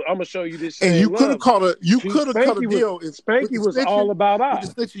 I'm gonna show you this. And you could have cut a deal. Spanky was all about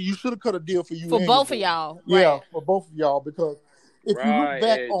us. You should have cut a deal for you for both of y'all. Yeah, right. for both of y'all, because if you look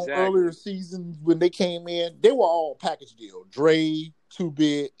back on earlier seasons when they came in, they were all package deal. Dre,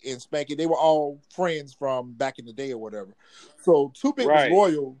 2-Bit, and Spanky, they were all friends from back in the day or whatever. So 2-Bit was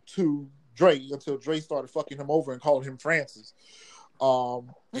loyal to Dre until Dre started fucking him over and calling him Francis. And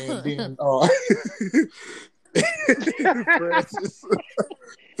then Francis.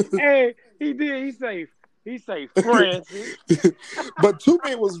 Hey, he did. He say Francis. But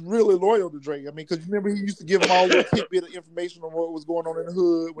 2-Bit was really loyal to Dre. I mean, because you remember he used to give him all the tidbit of information on what was going on in the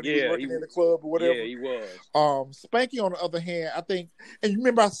hood when he was working in the club or whatever. Yeah, he was. Spanky, on the other hand, I think, and you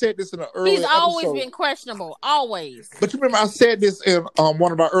remember I said this in an earlier He's always been questionable, always. But you remember I said this in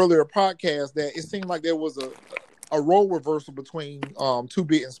one of our earlier podcasts that it seemed like there was a role reversal between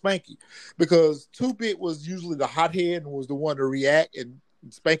 2-Bit and Spanky, because 2-Bit was usually the hothead and was the one to react, and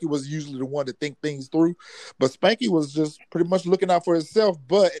Spanky was usually the one to think things through. But Spanky was just pretty much looking out for himself,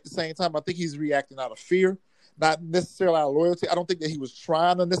 but at the same time, I think he's reacting out of fear, not necessarily out of loyalty. I don't think that he was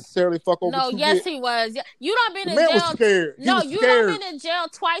trying to necessarily fuck over 2-Bit. Yes, he was. You done been in jail. Was scared. You done been in jail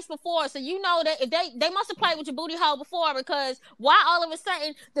twice before, so you know that if they must have played with your booty hole before, because why all of a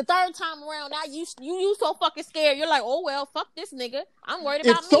sudden the third time around now you so fucking scared, you're like, oh well, fuck this nigga, I'm worried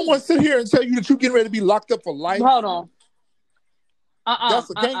about me. If someone sit here and tell you that you're getting ready to be locked up for life, hold on. That's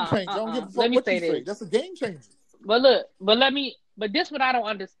a game changer. I don't give a fuck what you say. That's a game changer. But this what I don't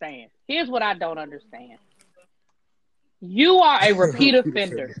understand. Here's what I don't understand. You are a repeat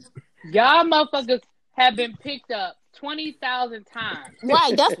offender. Y'all motherfuckers have been picked up 20,000 times.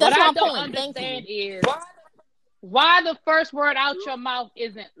 Right, that's what my I don't understand is why the first word out your mouth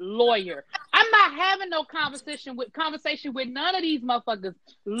isn't lawyer. I'm not having no conversation with none of these motherfuckers.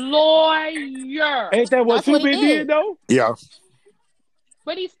 Lawyer. Ain't that what 2-Bit did though? Yeah.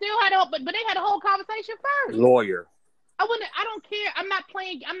 But he still had but they had a whole conversation first. Lawyer. I don't care. I'm not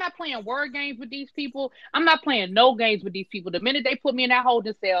playing word games with these people. I'm not playing no games with these people. The minute they put me in that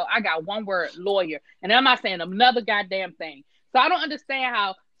holding cell, I got one word, lawyer. And I'm not saying another goddamn thing. So I don't understand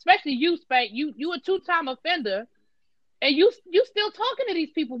how, especially you, Spank, you a 2-time offender. And you still talking to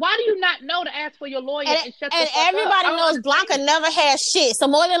these people. Why do you not know to ask for your lawyer and shut the fuck up? And everybody knows Blanca never has shit. So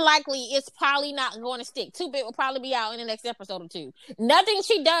more than likely, it's probably not going to stick. 2-Bit will probably be out in the next episode or two. Nothing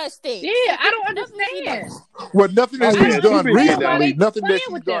she does sticks. Yeah, I don't understand. Well, nothing that she's done recently. Nothing that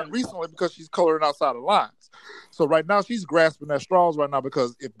she's done recently because she's coloring outside the lines. So right now, she's grasping at straws right now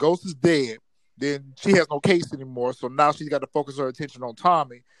because if Ghost is dead, then she has no case anymore. So now she's got to focus her attention on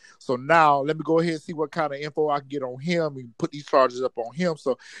Tommy. So now let me go ahead and see what kind of info I can get on him and put these charges up on him.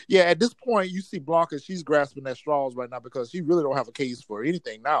 So yeah, at this point, you see Blanca, she's grasping at straws right now because she really don't have a case for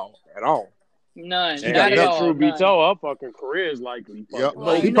anything now at all. None. And that truth be told, her fucking career is likely. Yep.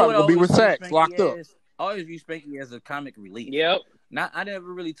 Well, he probably gonna be with Sax, locked up. I always view Spanky as a comic relief. Yep. I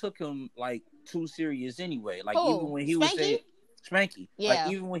never really took him like too serious anyway. Like even when he was saying Spanky. Yeah.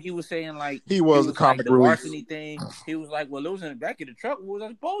 Like even when he was saying like he was a comic relief. Varsity thing, he was like, well, it was in the back of the truck. What was I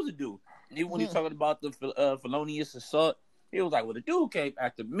supposed to do? And even when he was talking about the felonious assault, he was like, well, the dude came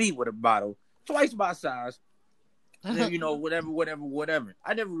after me with a bottle twice my size. And then, whatever.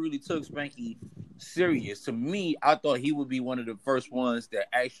 I never really took Spanky serious. To me, I thought he would be one of the first ones that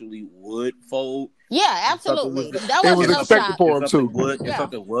actually would fold. Yeah, absolutely. That was expected for him too. If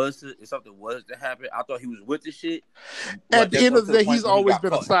something was to happen, I thought he was with the shit. At the end of the day, he's always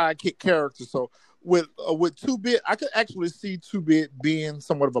been a sidekick character. So with 2-Bit, I could actually see 2-Bit being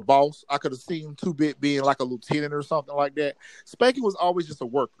somewhat of a boss. I could have seen 2-Bit being like a lieutenant or something like that. Spanky was always just a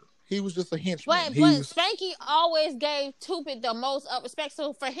worker. He was just a henchman. But Spanky always gave 2-Bit the most respect.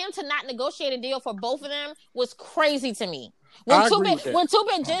 So for him to not negotiate a deal for both of them was crazy to me. When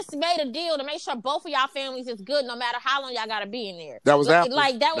 2-Bit just made a deal to make sure both of y'all families is good, no matter how long y'all gotta be in there. That was after.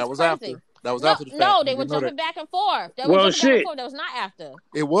 That was crazy. After. That was after the fact. No, they were jumping back and forth. That was not after.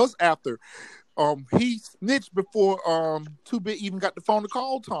 It was after. He snitched before 2-Bit even got the phone to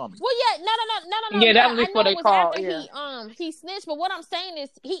call Tommy. Well, yeah, no. Yeah, that was before they called. He snitched, but what I'm saying is,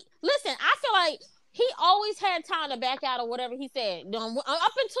 I feel like he always had time to back out or whatever he said. Up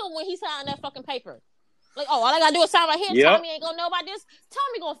until when he signed that fucking paper. Like, all I gotta do is sign right here. Yep. Tommy ain't gonna know about this.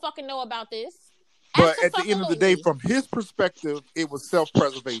 Tommy gonna fucking know about this. But at the end of the day, from his perspective, it was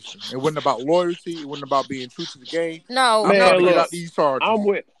self-preservation. It wasn't about loyalty. It wasn't about being true to the game. No, look, these charges.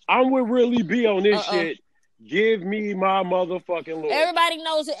 I'm with really B on this shit. Give me my motherfucking lawyer. Everybody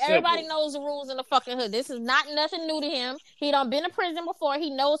knows it. Everybody knows the rules in the fucking hood. This is not nothing new to him. He done been in prison before.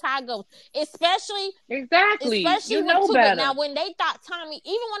 He knows how it goes. Especially you with know 2-Bit. better. Now, when they thought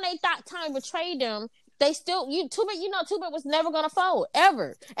Tommy betrayed them, they still 2-Bit was never gonna fold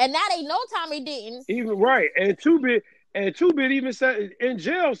ever. And now they know Tommy didn't. Even right. And 2-Bit And 2-Bit even said in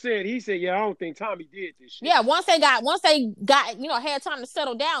jail he said, yeah, I don't think Tommy did this shit. Yeah, once they got, had time to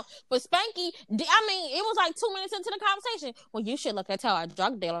settle down. But Spanky, I mean, it was like 2 minutes into the conversation. Well, you should look at our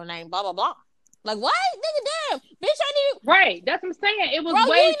drug dealer name, blah, blah, blah. Like, what? Nigga, damn. Bitch, I didn't. Right. That's what I'm saying. It was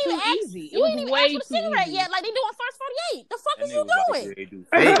way too easy. You didn't even ask for the cigarette yet. Like they doing First 48. The fuck is you doing?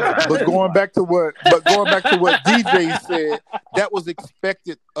 But going back to what DJ said, that was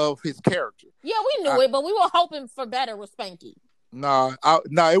expected of his character. Yeah, we knew it, but we were hoping for better with Spanky. Nah,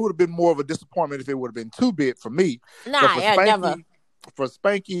 it would have been more of a disappointment if it would have been 2-Bit for me. Never. For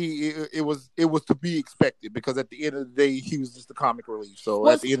Spanky, it was to be expected because at the end of the day, he was just a comic relief. So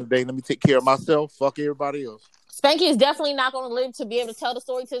at the end of the day, let me take care of myself. Fuck everybody else. Spanky is definitely not going to live to be able to tell the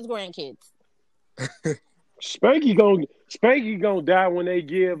story to his grandkids. Spanky gonna die when they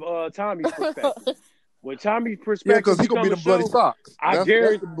give Tommy's perspective. When Tommy's perspective, because he gonna be the bloody socks. I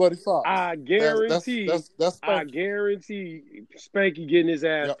guarantee bloody socks. I guarantee Spanky getting his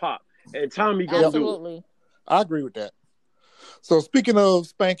ass popped, and Tommy gonna do it. I agree with that. So speaking of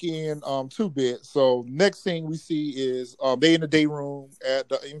Spanky and 2-Bit, so next thing we see is they in the day room at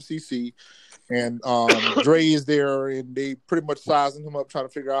the MCC, and Dre is there, and they pretty much sizing him up, trying to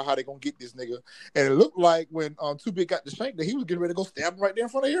figure out how they gonna get this nigga. And it looked like when 2-Bit got the shank, that he was getting ready to go stab him right there in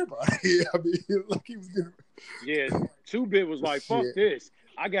front of everybody. I mean, like he was getting. Yeah, 2-Bit was like, "Fuck this!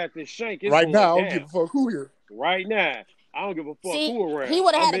 I got this shank. It's right now, I don't down. give a fuck who here. Right now, I don't give a fuck who around. He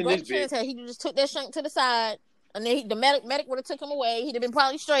would have had a great chance. He just took that shank to the side. And then the medic would have took him away. He'd have been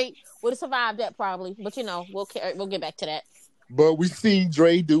probably straight. Would have survived that probably. But we'll get back to that. But we see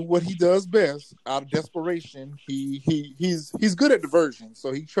Dre do what he does best out of desperation. He's good at diversion.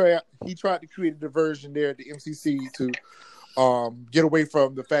 So he tried to create a diversion there at the MCC to get away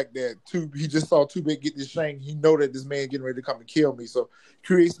from the fact that he just saw 2-Bit get this shank. He know that this man getting ready to come and kill me. So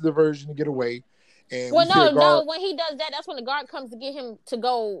creates the diversion to get away. And when he does that, that's when the guard comes to get him to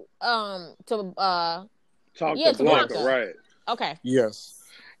go talk to Blanca, right? Okay. Yes.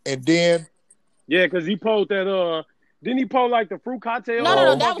 And then because he pulled that didn't he pull like the fruit cocktail?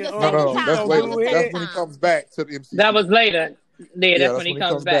 No, that was the second time. That's later. That's when he comes back to the MC. That was later. Yeah, that's when he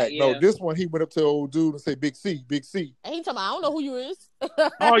comes back. Yeah. No, this one he went up to the old dude and say Big C. And he told me, I don't know who you is.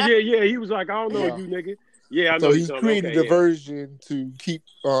 Oh yeah. He was like, I don't know you, nigga. Yeah, I know. So he created a diversion to keep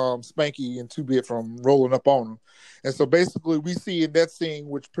Spanky and 2-Bit from rolling up on him. And so basically we see in that scene,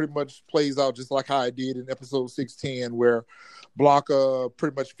 which pretty much plays out just like how I did in episode 610, where Blanca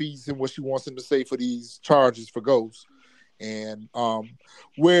pretty much feeds him what she wants him to say for these charges for Ghost. And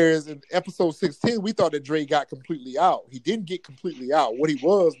whereas in episode 610, we thought that Dre got completely out. He didn't get completely out. What he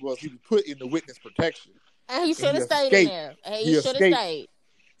was he was put in the witness protection. And he should have stayed in there. And he should have stayed.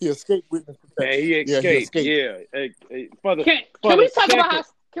 He escaped witness protection. Yeah, he escaped. Can we talk about how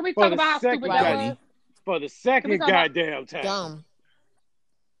stupid that was? For the second goddamn time. Dumb.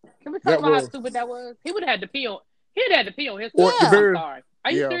 Can we talk about how stupid that was? He would have had to pee on. He'd had to pee on his. I'm sorry.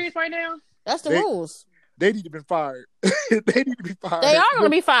 Are you serious right now? That's the rules. They need to be fired. They need to be fired. They are going to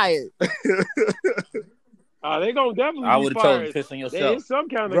be fired. They gonna definitely. I would have told him piss on yourself. There is some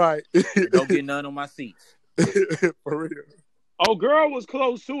kind of right. Don't get none on my seats. For real. Oh, girl was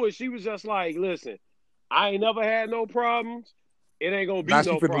close to it. She was just like, "Listen, I ain't never had no problems. It ain't gonna be now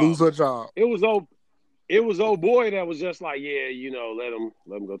no she problem." Lose her job. It was old boy that was just like, "Yeah, let him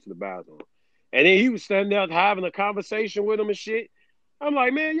go to the bathroom," and then he was standing there having a conversation with him and shit. I'm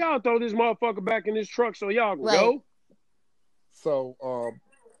like, man, y'all throw this motherfucker back in this truck so y'all can go. So,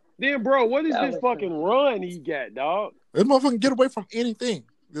 then, bro, what is this fucking run he got, dog? This motherfucker can get away from anything.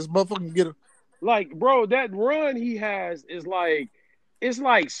 This motherfucker can get like, bro, that run he has is like, it's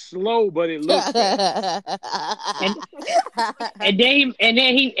like slow, but it looks fast. and then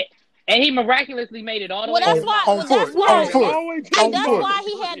he miraculously made it all the way. That's why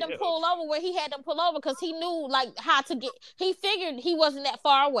he had them pull over where he had them pull over, because he knew like how to get. He figured he wasn't that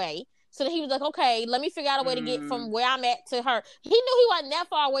far away, so that he was like, okay, let me figure out a way to get from where I'm at to her. He knew he wasn't that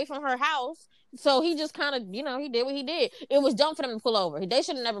far away from her house, so he just kind of, he did what he did. It was dumb for them to pull over. They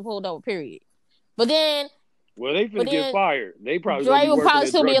should have never pulled over. Period. But then. Well, they finna get fired. They probably Dre would probably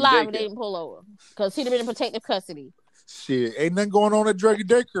still be alive if they didn't pull over, because he'd have been in protective custody. Shit, ain't nothing going on at Druggy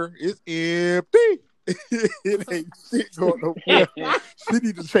Daycare. It's empty. It ain't shit going on. She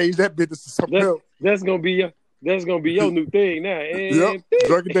need to change that business to something else. That's gonna be your new thing now. Yep,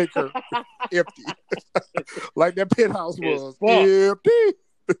 Druggy Daycare, empty, like that penthouse was empty.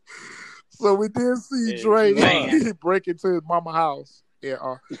 So we did see Dre break into his mama's house.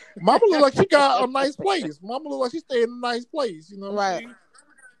 Yeah, Mama look like she got a nice place. Mama look like she staying in a nice place. You know, what I'm saying?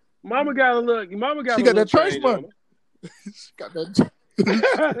 Mama got a look. She got that church money. She got that.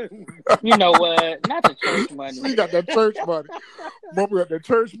 You know what? Not the church money. She got that church money. Mama got that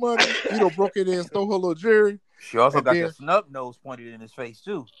church money. Broke in there and stole her little Jerry. She also got that snub nose pointed in his face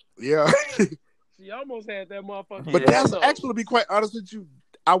too. Yeah. She almost had that motherfucker. But that's actually, to be quite honest with you,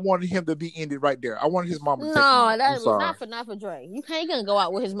 I wanted him to be ended right there. I wanted his mama to take him out. That was not for Dre. You can't gonna go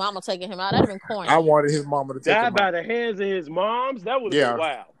out with his mama taking him out. That'd been corny. I wanted his mama to take him out. By the hands of his moms? That would have been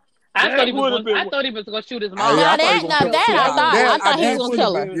wild. I thought he was going to shoot his mom. I thought he was going to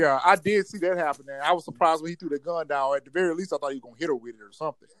kill her. Yeah, I did see that happen. I was surprised when he threw the gun down. At the very least, I thought he was going to hit her with it or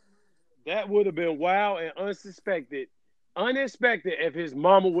something. That would have been wild and unexpected if his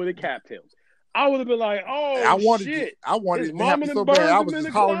mama would have capped him. I would have been like, shit. I wanted his mama to happen so bad. I was just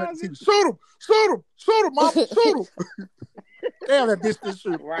hollering at the TV, shoot him, mama, shoot him. Damn, that bitch didn't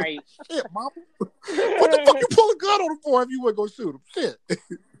shoot him. Right. Shit, mama. What the fuck you pull a gun on him for if you weren't going to shoot him? Shit.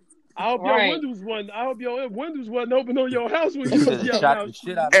 I hope your windows wasn't open on your house when you was yelling out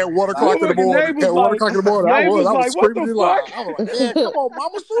shit out. At 1 o'clock in the morning. At 1 o'clock in the morning, I was screaming loud. I was like, "Yeah, come on,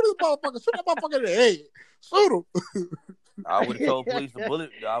 mama, shoot this motherfucker! Shoot that motherfucker in the head! Shoot him!" I would have told police the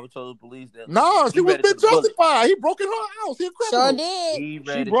bullet. I would have told the police that. No, she was been justified. He broke in her house. He a criminal. Sure did. She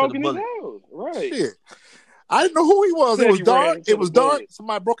broke in his house. Right. Shit. I didn't know who he was. It was dark. It was dark.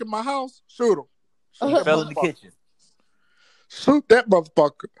 Somebody broke in my house. Shoot him. He fell in the kitchen. Shoot that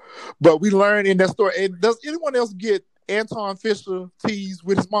motherfucker. But we learned in that story. And does anyone else get Anton Fisher teased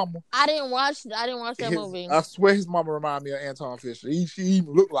with his mama? I didn't watch that movie. I swear his mama reminded me of Anton Fisher. She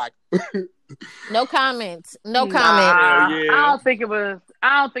even looked like No comments. Yeah. I don't think it was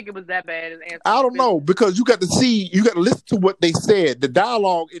that bad as Anton I don't know, because you got to listen to what they said. The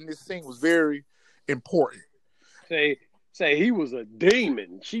dialogue in this scene was very important. Say he was a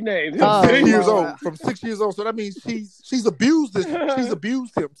demon. She named him from 6 years old. From 6 years old. So that means she's abused this. She's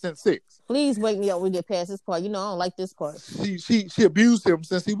abused him since 6. Please wake me up when we get past this part. You know I don't like this part. She abused him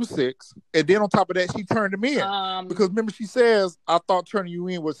since he was 6, and then on top of that, she turned him in because remember she says, "I thought turning you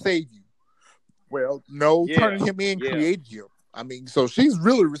in would save you." Well, no, turning him in created him. I mean, so she's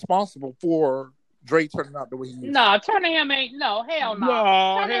really responsible for Dre turning out the way he is. No, turning him ain't. No, hell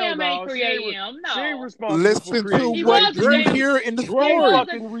no. Turning him ain't creating him. No. She ain't responsible. Listen to what you hear in the story.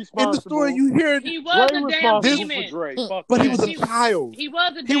 In the story, you hear he was a damn demon. But he was a child. He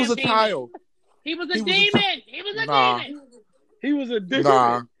was a damn demon. He was a demon. He was a demon. He was a demon.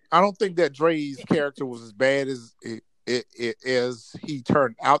 Nah, I don't think that Dre's character was as bad as he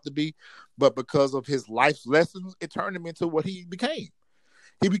turned out to be. But because of his life's lessons, it turned him into what he became.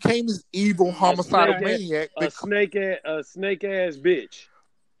 He became this evil homicidal maniac. A snake ass bitch.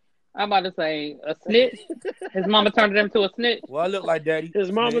 I'm about to say a snitch. His mama turned him into a snitch. Well, I look like daddy.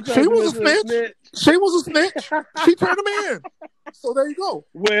 His mama turned him into a snitch. She was a snitch. She turned him in. So there you go.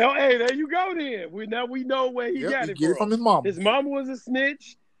 Well, hey, there you go then. We know where he got it from. Get it from his mama. His mama was a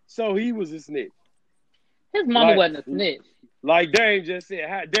snitch, so he was a snitch. His mama wasn't a snitch. Like Dame just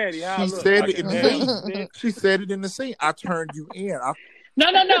said, "Daddy, how I look?" Said it in the scene. She said it in the scene. I turned you in. No.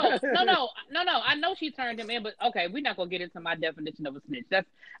 I know she turned him in, but okay, we're not gonna get into my definition of a snitch.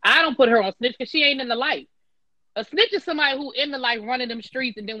 I don't put her on snitch because she ain't in the life. A snitch is somebody who in the life running them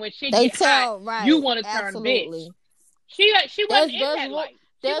streets, and then when shit gets hot, right, you want to turn bitch. She wasn't in that life.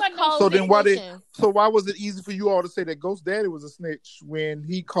 So why was it easy for you all to say that Ghost Daddy was a snitch when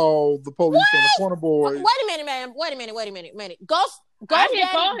he called the police on the corner boys? Wait a minute, man. Wait a minute. Ghost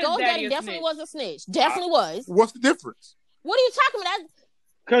Daddy definitely was a snitch. Definitely was. What's the difference? What are you talking about?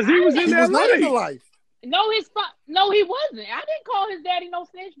 Because he was in that life. No, he wasn't. I didn't call his daddy no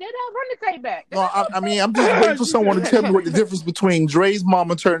snitch. Did I? Run the tape back. No, I mean, I'm just waiting for someone to tell me what the difference between Dre's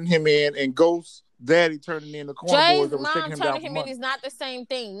mama turning him in and Ghost Daddy turning in the corner boys that was taking him down. Turning him in is not the same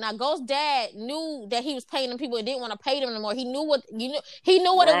thing. Now, Ghost Dad knew that he was paying them people and didn't want to pay them anymore. He knew what it was.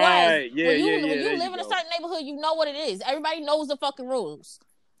 When you live in a certain neighborhood, you know what it is. Everybody knows the fucking rules.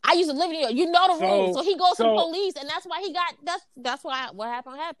 I used to live in here. You know the rules. So he goes to the police, and that's why he got. That's why what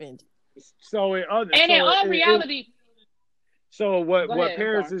happened. So in reality. So what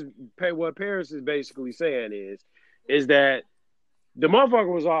Paris is basically saying is that the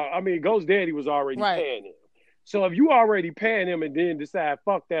motherfucker was Ghost Daddy was already paying him. So if you already paying him and then decide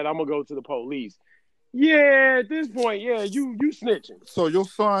fuck that, I'm gonna go to the police. Yeah, at this point, you snitching. So your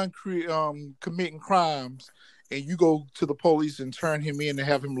son committing crimes. And you go to the police and turn him in and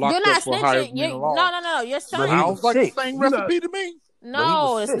have him locked up for higher than law. No. Your son sounds like the same recipe to me.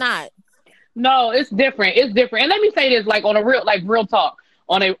 No, it's not. No, it's different. It's different. And let me say this, like on a real talk,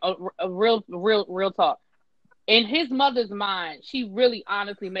 on a real talk. In his mother's mind, she really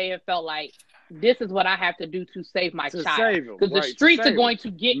honestly may have felt like this is what I have to do to save my child. Because the streets are going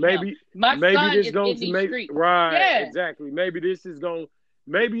to get him. My son is in these streets. Right, exactly. Maybe this is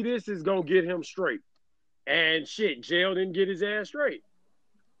gonna get him straight. And shit, jail didn't get his ass straight.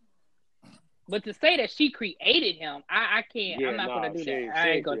 But to say that she created him, I can't. Yeah, I'm not gonna do that. I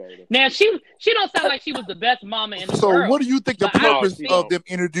ain't gonna. Now she don't sound like she was the best mama in the world. So what do you think the purpose of them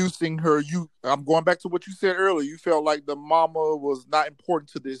introducing her? I'm going back to what you said earlier. You felt like the mama was not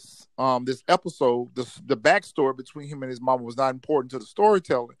important to this this episode. The backstory between him and his mama was not important to the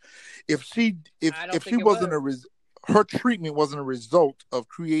storytelling. If she wasn't her treatment wasn't a result of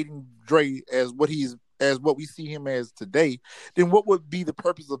creating Dre as what we see him as today, then what would be the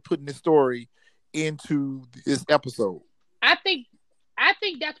purpose of putting this story into this episode? I think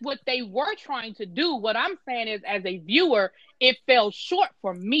that's what they were trying to do. What I'm saying is, as a viewer, it fell short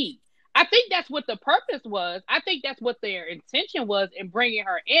for me. I think that's what the purpose was. I think that's what their intention was in bringing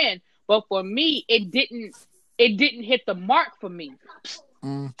her in. But for me, it didn't hit the mark for me.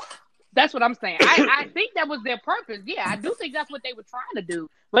 That's what I'm saying. I think that was their purpose. Yeah, I do think that's what they were trying to do,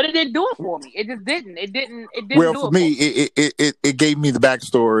 but it didn't do it for me. It just didn't. It didn't. Well, for me, it gave me the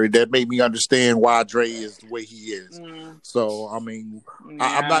backstory that made me understand why Dre is the way he is. So I mean,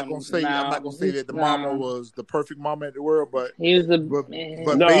 I'm not gonna say that the mama was the perfect mama in the world, but he was but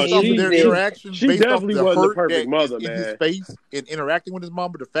based off of their interaction, she based definitely off the wasn't hurt the perfect mother, in his face and interacting with his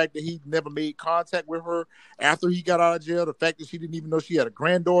mama, the fact that he never made contact with her after he got out of jail, the fact that she didn't even know she had a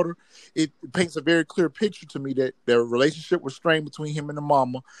granddaughter. It paints a very clear picture to me that their relationship was strained between him and the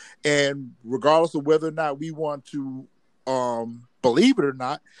mama. And regardless of whether or not we want to believe it or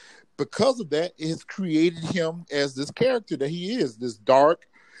not, because of that, it has created him as this character that he is, this dark,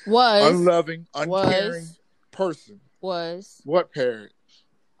 unloving, uncaring person. What parent?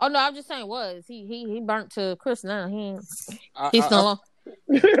 Oh no, I'm just saying he burnt to Chris now. He's no.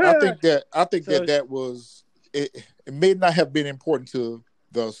 I think that was it. It may not have been important to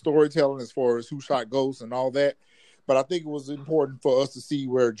the storytelling as far as who shot Ghost and all that, but I think it was important for us to see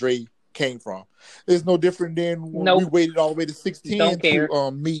where Dre came from. It's no different than when we waited all the way to 16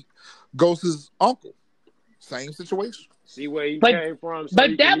 to meet Ghost's uncle. Same situation. See where he came from. So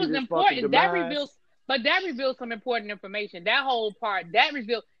but that was important. That reveals some important information. That whole part, that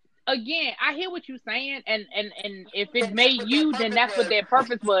revealed. Again, I hear what you're saying, and if it made you, then that's what their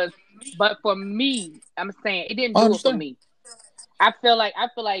purpose was. But for me, I'm saying it didn't do it for me. I feel like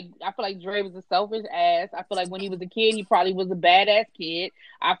Dre was a selfish ass. I feel like when he was a kid, he probably was a badass kid.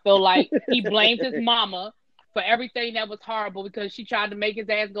 I feel like he blamed his mama for everything that was horrible because she tried to make his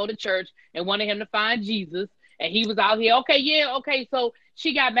ass go to church and wanted him to find Jesus. And he was out here, okay, so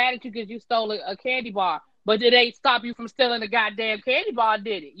she got mad at you because you stole a candy bar. But it ain't stop you from stealing a goddamn candy bar,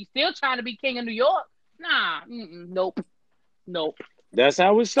 did it? You still trying to be king of New York? Nah, nope. That's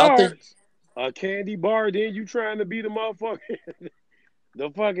how it starts. A candy bar, then you trying to be the motherfucker, the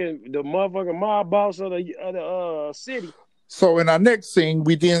motherfucking mob boss of the city. So in our next scene,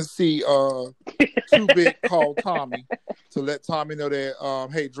 we then see 2-Bit call Tommy to let Tommy know that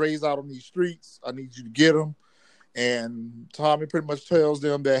hey, Dre's out on these streets. I need you to get him. And Tommy pretty much tells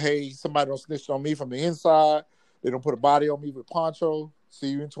them that hey, somebody don't snitch on me from the inside. They don't put a body on me with Poncho. See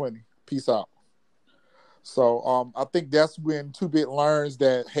you in 20. Peace out. So I think that's when 2-Bit learns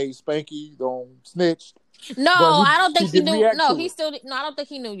that hey, Spanky don't snitch. No, I don't think he knew. No, he still. No, I don't think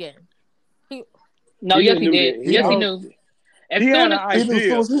he knew yet. Yes, he did. Yes, he knew. As soon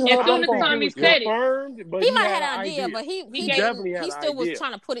as Tommy said it, he might have had an idea, but he still was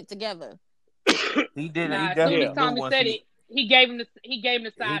trying to put it together. He did. As soon as Tommy said it, he gave him the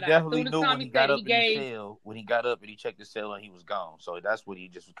side eye. He definitely knew when he got up in the cell. When he got up and he checked the cell and he was gone. So that's what he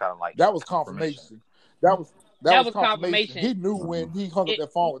just was kind of like. That was confirmation. That was confirmation. He knew when he hung up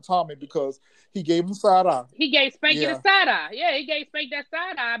that phone with Tommy because he gave him the side eye. He gave Spanky the side eye. Yeah, he gave Spank that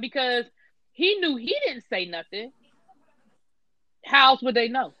side eye because he knew he didn't say nothing. How else would they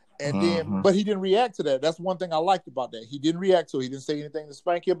know? And then, but he didn't react to that. That's one thing I liked about that. He didn't react to it. He didn't say anything to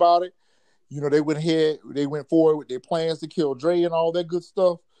Spanky about it. You know, they went forward with their plans to kill Dre and all that good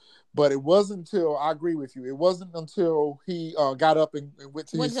stuff. But it wasn't until, I agree with you, it wasn't until he got up and went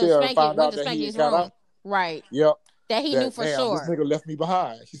to his cell and found out that he got out. Right. Yep. That he knew for sure. This nigga left me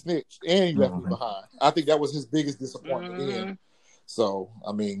behind. He snitched and he left me behind. I think that was his biggest disappointment then. So,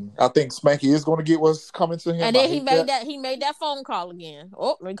 I mean, I think Spanky is going to get what's coming to him. And then he made that phone call again.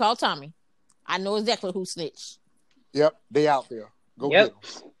 Oh, let me call Tommy. I know exactly who snitched. Yep, they out there. Go get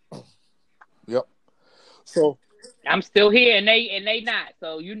them. Yep. So I'm still here and they not.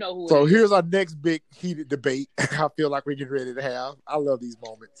 So you know who. So here's our next big heated debate. I feel like we're getting ready to have. I love these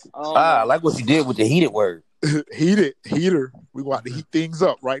moments. I like what you did with the heated word. Heater. We want to heat things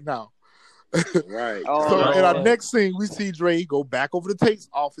up right now. Right. So in our next scene, we see Dre go back over to Tate's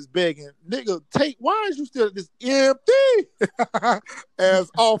office begging, nigga, Tate, why is you still at this empty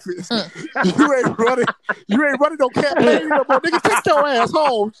ass office? You ain't running no campaign no more. Nigga, take your ass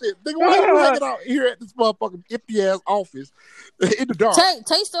home. Shit. Nigga, why you hanging out here at this motherfucking empty ass office in the dark?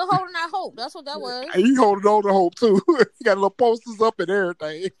 Tate still holding that hope. That's what that was. And he holding on to hope too. He got little posters up and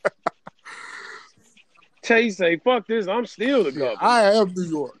everything. Tate say, fuck this, I'm still the governor. I am New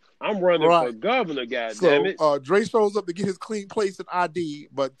York. I'm running for governor, goddammit. So Dre shows up to get his clean place and ID,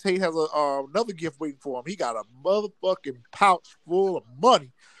 but Tate has another gift waiting for him. He got a motherfucking pouch full of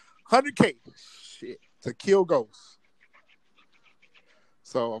money, $100K, shit, to kill ghosts.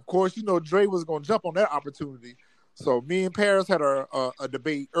 So of course, Dre was gonna jump on that opportunity. So me and Paris had a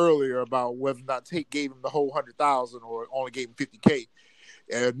debate earlier about whether or not Tate gave him the whole 100,000 or only gave him 50K.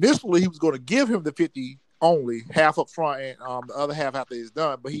 And initially, he was going to give him the 50 only, half up front and the other half after it's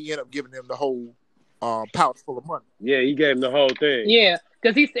done, but he ended up giving him the whole pouch full of money. Yeah, he gave him the whole thing. Yeah,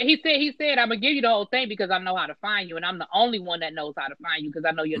 because he said, I'm gonna give you the whole thing because I know how to find you, and I'm the only one that knows how to find you because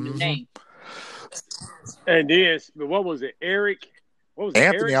I know your new name. And then, what was it, Eric? What was it,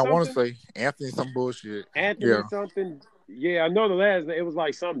 Anthony? Eric I want to say Anthony some bullshit. Anthony something. Yeah, I know the last name. It was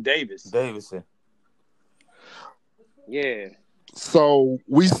like something Davidson. Yeah. So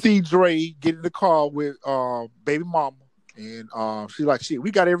we see Dre get in the car with baby mama, and she's like, "Shit, we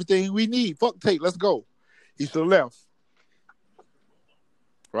got everything we need. Fuck Tate, let's go." He should have left,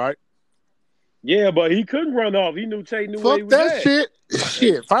 right? Yeah, but he couldn't run off. He knew Tate knew where he was at.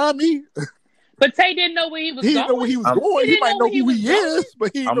 Shit, find me. But Tate didn't know where he was going. He didn't know where he was going. He might know who he is,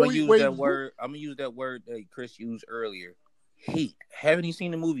 but he didn't know where he was. I'm gonna use that word that Chris used earlier. Heat. Haven't you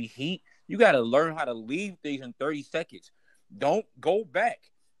seen the movie Heat? You got to learn how to leave things in 30 seconds. Don't go back.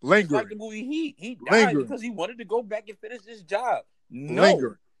 Linger. Like the movie Heat. He died because he wanted to go back and finish his job.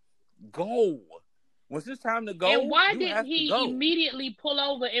 No. Go. Once it's time to go, and why didn't he immediately pull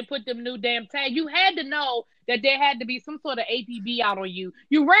over and put them new damn tags? You had to know that there had to be some sort of APB out on you.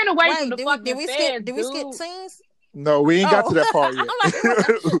 You ran away from the fucking feds. Did we skip scenes? No, we ain't got to that part yet. I'm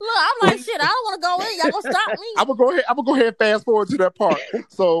like, shit, I don't want to go in. Y'all gonna stop me? I'm gonna go ahead and fast forward to that part.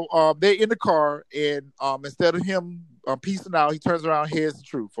 So they're in the car, and instead of him piecing out, he turns around, hears the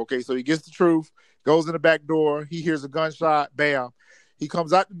truth. Okay, so he gets the truth, goes in the back door, he hears a gunshot, bam. He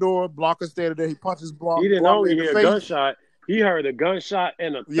comes out the door, Blanca's standing there, he punches Blanca. He didn't only hear a gunshot, he heard a gunshot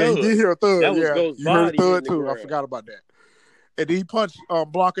and a thud. Yeah, he did hear a thud. That was Ghost's body. He heard a thud too. I forgot about that. And then he punched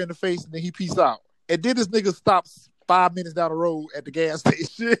Blanca in the face, and then he peaced out. And then this nigga stops 5 minutes down the road at the gas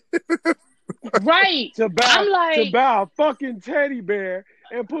station. Right. to buy a fucking teddy bear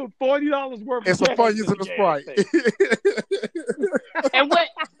and put $40 worth of some Funyuns in the Sprite.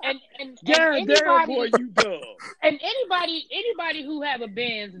 and anybody, boy, you dumb. And anybody who have a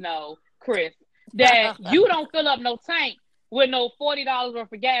Benz know, Chris, that you don't fill up no tank with no $40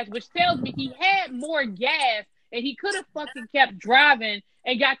 worth of gas, which tells me he had more gas and he could have fucking kept driving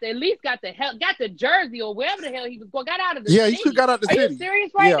and got the Jersey or wherever the hell he was going, got out of the city. Yeah, he should have got out of the city. Are you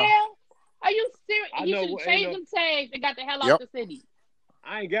serious right now? Are you serious? He should have changed them tags and got the hell out the city.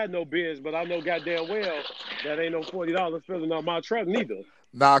 I ain't got no biz, but I know goddamn well that ain't no $40 filling up my truck neither.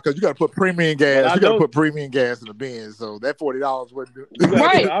 Nah, because you got to put premium gas. You got to put premium gas in the Benz, so that $40 wouldn't do it.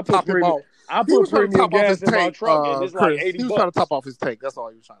 Right. I put premium gas in my truck, and it's like $80. He was trying to top off his tank. That's all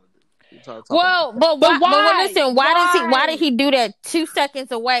he was trying to do. Well, but why? Listen, why did he do that 2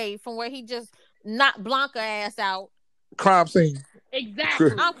 seconds away from where he just knocked Blanca ass out? Crime scene.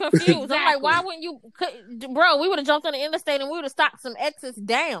 Exactly. I'm confused. Exactly. I'm like, why wouldn't you, bro? We would have jumped on the interstate and we would have stopped some exits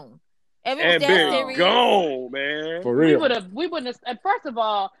down. And been gone, man. For real. We wouldn't have. First of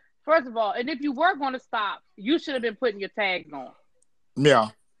all, and if you were going to stop, you should have been putting your tags on. Yeah.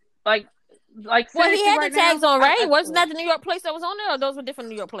 Like well, he had the tags on, right? Wasn't that the New York plates that was on there, or those were different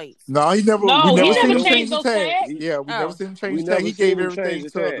New York plates? No, we never seen him change the tags. Yeah, we never seen him change the tag. He gave everything to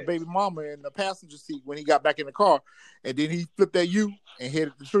the baby mama in the passenger seat when he got back in the car, and then he flipped that U and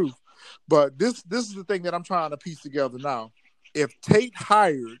headed the truth. But this is the thing that I'm trying to piece together now. If Tate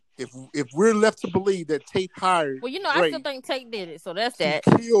hired, if we're left to believe that Tate hired, well, I still think Tate did it, so that's that.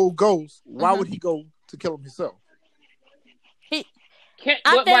 To kill Ghost, why would he go to kill him himself?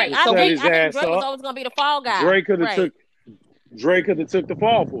 I think Drake was always gonna be the fall guy. Drake could have took the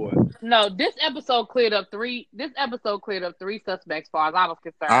fall for it. No, this episode cleared up three suspects, as far as I was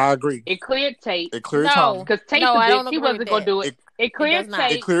concerned. I agree. It cleared Tate. It cleared Tommy. Because Tate, he wasn't gonna do it. It cleared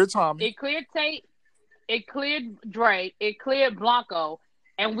Tate. It cleared Tommy. It cleared Tate. It cleared Drake. It cleared Blanco,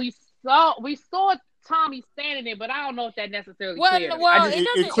 and we saw Tommy standing there, but I don't know if that necessarily cleared.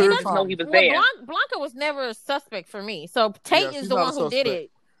 It cleared Tommy. Know he was there. Blanca was never a suspect for me, so Tate is the one who did it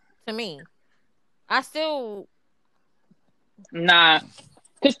to me. I still nah.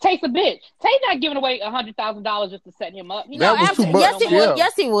 Because Tate's a bitch. Tate not giving away $100,000 just to set him up. That was too much. Yes, he would.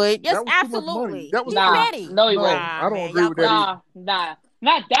 Yes, he would. Yes, absolutely. That was petty. No, he wouldn't. I don't agree with that. Nah.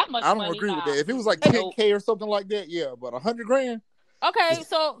 Not that much money. I don't agree with that. If it was like $10K or something like that, yeah. But $100,000. Okay,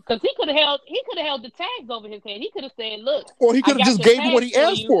 so because he could have held the tags over his head. He could have said, "Look," or he could have just gave him what he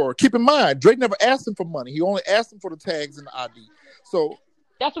asked for. Keep in mind, Drake never asked him for money. He only asked him for the tags and the ID. So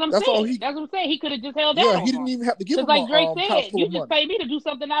that's what I'm saying. That's what I'm saying. He could have just held that. Yeah, he didn't even have to give him. Like Drake said, you just paid me to do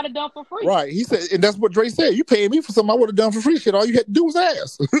something I'd have done for free. Right. He said, and that's what Drake said. You paid me for something I would have done for free. Shit, all you had to do was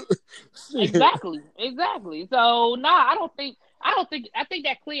ask. Exactly. So I think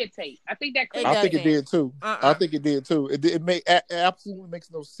that cleared Tate. I think it did too. I think it did too. It absolutely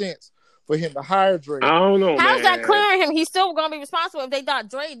makes no sense for him to hire Drake. I don't know. How's that clearing him? He's still gonna be responsible if they thought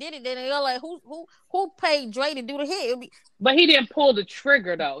Drake did it. Then they're like, who paid Drake to do the hit? But he didn't pull the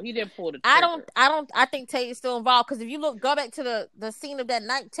trigger though. I think Tate is still involved because if you go back to the scene of that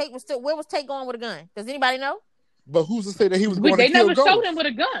night, Tate was still. Where was Tate going with a gun? Does anybody know? But who's to say that he was going to kill Ghost? They never showed him with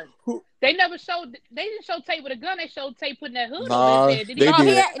a gun. They didn't show Tate with a gun. They showed Tate putting that hood over his head. He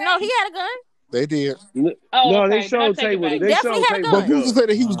had a gun. They did. No, they showed Tate with it. They showed Tate with a gun. But who's to say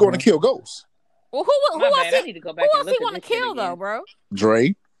that he was going to kill Ghost? Well, who else he want to kill though, bro?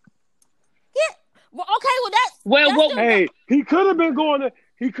 Drake. Yeah. Well, okay. Hey, he could have been going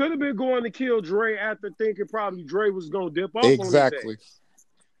to kill Dre after thinking probably Dre was going to dip off. Exactly.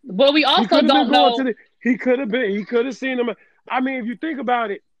 But we also don't know. He could have seen him. I mean, if you think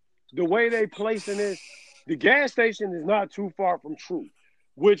about it, the way they placing this, the gas station is not too far from Truth,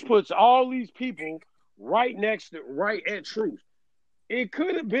 which puts all these people right at Truth. It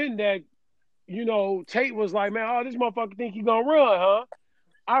could have been that, Tate was like, man, this motherfucker think he gonna run, huh?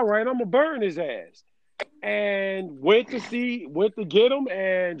 All right, I'm gonna burn his ass. And went to get him,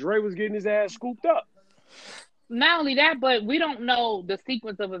 and Dre was getting his ass scooped up. Not only that, but we don't know the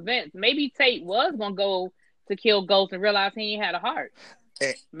sequence of events. Maybe Tate was gonna go to kill Ghost and realize he ain't had a heart.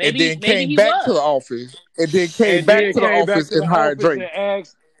 And then came back to the office. And then came back to the office and hired Drake. No.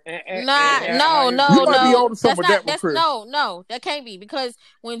 No, that can't be because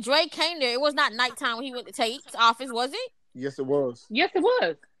when Drake came there, it was not nighttime when he went to Tate's office, was it? Yes, it was. Yes, it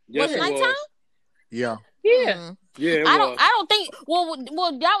was. Was it nighttime? Yeah. Yeah. Yeah, I don't think. Well,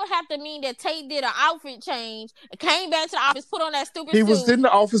 that would have to mean that Tate did an outfit change, came back to the office, put on that stupid suit. He was in the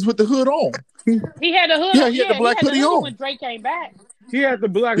office with the hood on. He had a hood. Yeah, he had the black hoodie on when Drake came back. He had the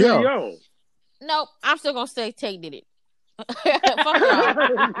black hoodie on. No, I'm still gonna say Tate did it.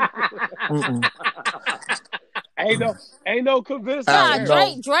 Ain't no convincing.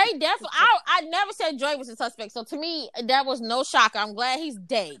 Drake definitely. I never said Drake was a suspect. So to me, that was no shocker. I'm glad he's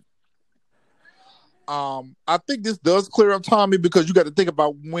dead. I think this does clear up Tommy because you got to think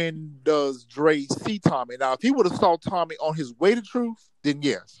about when does Dre see Tommy. Now, if he would have saw Tommy on his way to Truth, then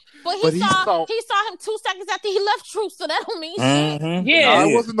yes. But he saw him 2 seconds after he left Truth, so that don't mean shit. Yeah,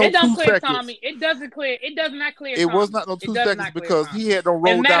 it wasn't no 2 seconds. Tommy. It does not clear. It was not no 2 seconds because he had to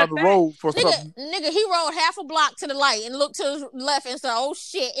roll down the road for something. Nigga, he rolled half a block to the light and looked to the left and said, "Oh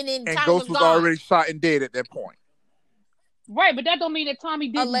shit!" And then Tommy Ghost was already shot and dead at that point. Right, but that don't mean that Tommy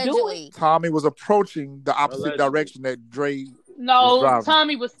didn't do it. Tommy was approaching the opposite direction that Dre. No,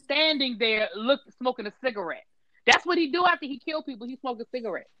 Tommy was standing there, smoking a cigarette. That's what he do after he killed people. He smoked a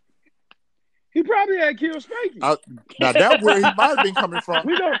cigarette. He probably had killed Spanky. Now that's where he might have been coming from.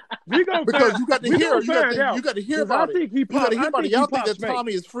 We go because you got to hear. You got to hear about it. You got to hear about it. Y'all think that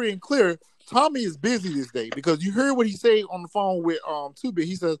Tommy is free and clear. Tommy is busy this day because you heard what he said on the phone with 2-Bit.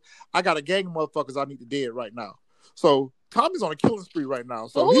 He says, "I got a gang of motherfuckers I need to dead right now." So Tommy's on a killing spree right now.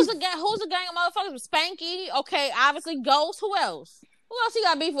 So who's the gang of motherfuckers? Spanky, okay, obviously Ghost. Who else? Who else he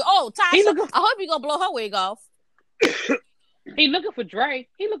got beef with? Oh, Tasha. I hope you gonna blow her wig off. He looking for Dre.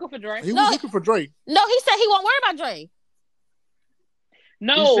 He was looking for Dre. No, he said he won't worry about Dre.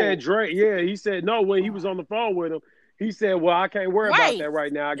 No. He said Dre. Yeah, he said no when he was on the phone with him. He said, "Well, I can't worry about that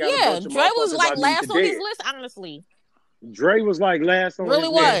right now. I got a bunch of Dre was like last on his list, honestly. Dre was like last on his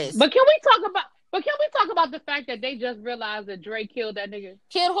list. But can we talk about the fact that they just realized that Dre killed that nigga?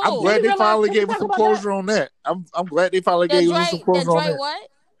 Killed who? I'm glad they finally gave us some closure on that. I'm glad they finally gave us some closure on that. What?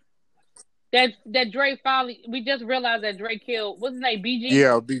 That Dre finally, we just realized that Dre killed, what's his name, BG?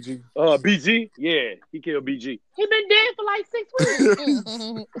 Yeah, BG. BG? Yeah, he killed BG. He been dead for like 6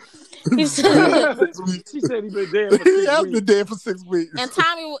 weeks. He said he been dead for 6 weeks. He has been dead for 6 weeks. And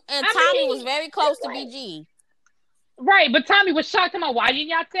Tommy was very close to BG. Right, but Tommy was shocked. Why didn't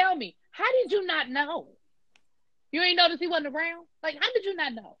y'all tell me? How did you not know? You ain't noticed he wasn't around? Like, how did you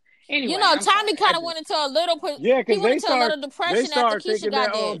not know? Anyway, Tommy kind of went into a little depression after Keisha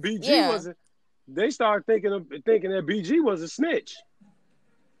got dead. they started thinking that BG was a snitch.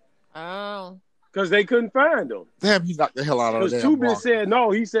 Oh. Because they couldn't find him. Damn, he knocked the hell out of him. Because Two-Bit said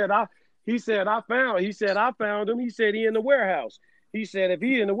no. He said I found him. He said he in the warehouse. He said if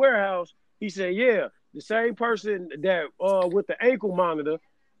he in the warehouse, he said yeah, the same person that with the ankle monitor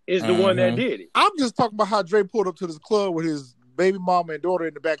is the one that did it. I'm just talking about how Dre pulled up to this club with his baby mama and daughter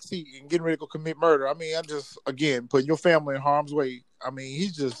in the back seat and getting ready to go commit murder. I mean, I'm just again putting your family in harm's way. I mean,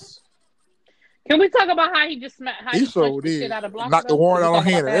 he's just. Can we talk about how he just how he so did shit out of Blanca? Knocked the warrant out on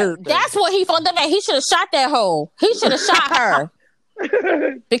hand and everything. That's what he fucked up at. He should have shot that hoe. He should have shot her.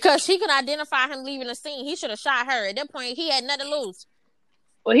 Because she could identify him leaving the scene. He should have shot her. At that point, he had nothing to lose.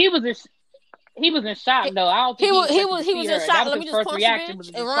 Well, he was in shock though. I don't think he was in shock. Let me just punch you,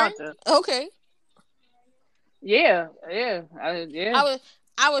 bitch, and run. Okay. Yeah.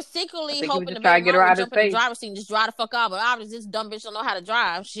 I was secretly hoping the baby mama would jump in the driver's seat and just drive the fuck out. But obviously, this dumb bitch don't know how to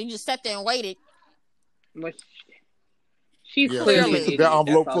drive. She just sat there and waited. She's clearly that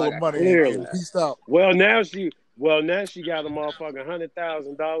envelope full of money. Clearly. Peace out. Well, now she got a motherfucking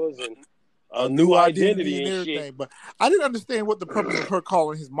 $100,000 and a new identity and everything. Shit. But I didn't understand what the purpose of her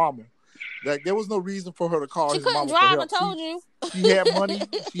calling his mama. Like there was no reason for her to call his mama. She couldn't drive. I told you. She had money.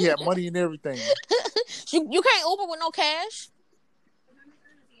 She had money and everything. You can't Uber with no cash.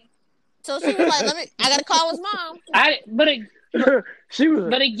 So she was like, I gotta call his mom. She was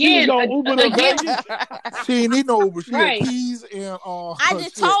Uber she didn't need no Uber. She had keys and I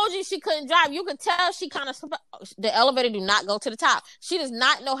just told you she couldn't drive. You could tell she kind of the elevator do not go to the top. She does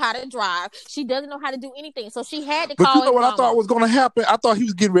not know how to drive. She doesn't know how to do anything. So she had to call. But you know what I thought was going to happen? I thought he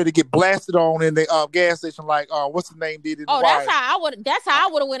was getting ready to get blasted on in the gas station, like what's his name did in the That's how I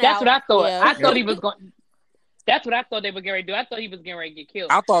would have went That's out. What I thought. Yeah. I thought he was going. That's what I thought they were getting ready to do. I thought he was getting ready to get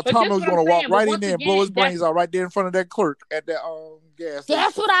killed. I thought Tommy was going to walk right in there and blow his brains out right there in front of that clerk at that gas station.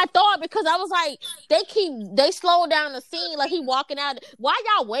 That's what I thought, because I was like, they slow down the scene like he walking out. Why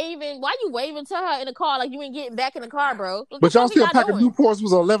y'all waving? Why you waving to her in the car like you ain't getting back in the car, bro? But y'all see a pack of Newports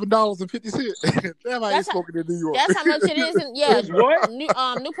was $11.50. Damn, I ain't smoking in New York. That's how much it is. What?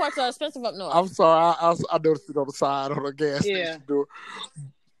 Newports are expensive up north. I'm sorry, I noticed it on the side on the gas station door.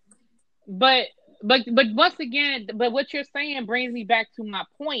 But once again, what you're saying brings me back to my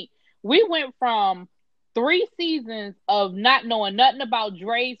point. We went from 3 seasons of not knowing nothing about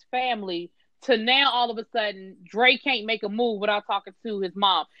Dre's family to now all of a sudden Dre can't make a move without talking to his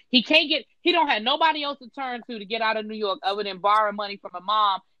mom. He don't have nobody else to turn to get out of New York other than borrowing money from a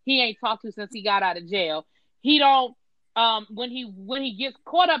mom he ain't talked to since he got out of jail. He don't when he gets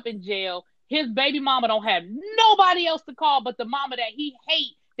caught up in jail, his baby mama don't have nobody else to call but the mama that he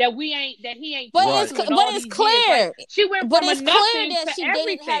hates. That he ain't. But it's clear. Like, she went but from it's nothing clear that to she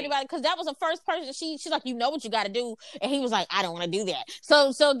everything. Didn't have anybody, because that was the first person. She's like, you know what you got to do, and he was like, I don't want to do that.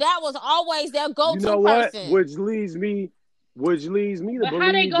 So that was always their go-to person. You know what? Which leads me to believe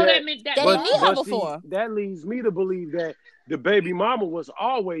how they go that need her before. That leads me to believe that the baby mama was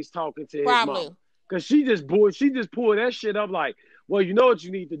always talking to his mom, because she just pulled that shit up like, well, you know what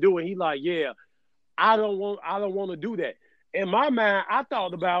you need to do, and he like, yeah, I don't want to do that. In my mind, I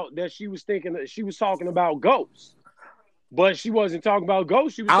thought about that she was thinking that she was talking about ghosts. But she wasn't talking about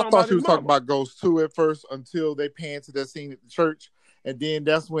ghosts. I thought she was talking about ghosts too at first, until they panned to that scene at the church. And then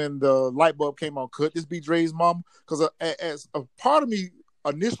that's when the light bulb came on. Could this be Dre's mom? Because as a part of me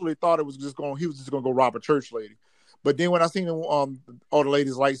initially thought he was just going to go rob a church lady. But then when I seen all the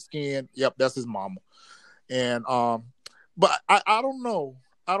ladies light skinned, yep, that's his mama. And but I don't know.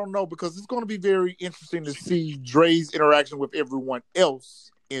 I don't know, because it's going to be very interesting to see Dre's interaction with everyone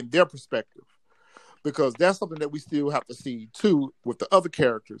else in their perspective, because that's something that we still have to see too with the other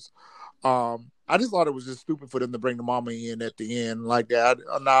characters. I just thought it was just stupid for them to bring the mama in at the end like that.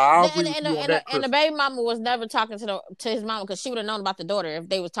 And the baby mama was never talking to his mama, because she would have known about the daughter if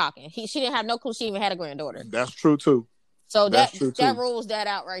they was talking. She didn't have no clue she even had a granddaughter. That's true too. So that rules that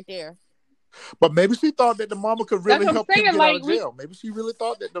out right there. But maybe she thought that the mama could really help him get out of jail. Maybe she really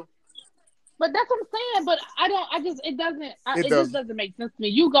thought that the. But that's what I'm saying. But it just doesn't make sense to me.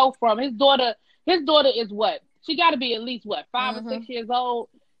 You go from his daughter. His daughter is what? She got to be at least 5 or 6 years old.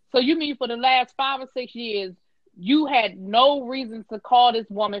 So you mean for the last 5 or 6 years, you had no reason to call this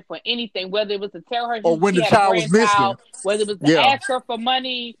woman for anything, whether it was to tell her or when the child was missing, whether it was to ask her for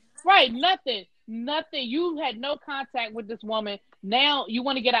money, right? Nothing. You had no contact with this woman. Now you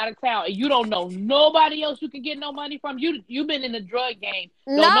want to get out of town, and you don't know nobody else you can get no money from. You've been in the drug game.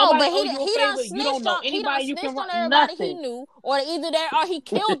 No, but he don't know anybody you can run. Nothing he knew, or either that, or he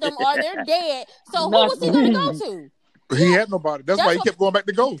killed them, or they're dead. So who was he going to go to? He had nobody. That's why he kept going back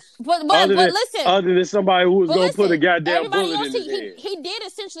to Ghost. But listen, other than somebody who was going to put a goddamn bullet in his head. He did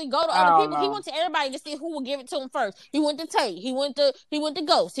essentially go to other people. He went to everybody to see who would give it to him first. He went to Tate. He went to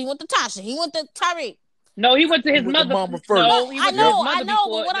Ghost. He went to Tasha. He went to Tyreek. No, he went to his mother first. No, I know.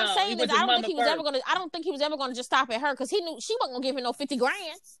 But what I'm saying is, I don't think he was ever gonna just stop at her because he knew she wasn't gonna give him no $50,000.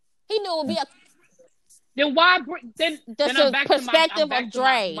 He knew it would be a. Then why bring? Then I'm back perspective to of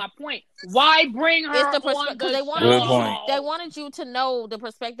Dre. My point. Why bring her? It's the perspective because they wanted you to know the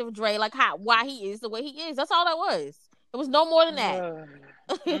perspective of Dre, like why he is the way he is. That's all that was. It was no more than that.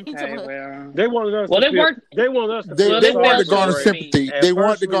 Okay, well. They wanted us. They wanted us. They wanted to garner sympathy. They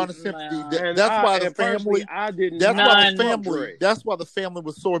wanted to garner sympathy. That's why the family. That's why the family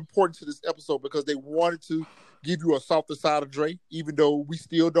was so important to this episode because they wanted to give you a softer side of Dre, even though we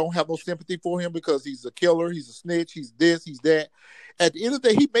still don't have no sympathy for him because he's a killer, he's a snitch, he's this, he's that. At the end of the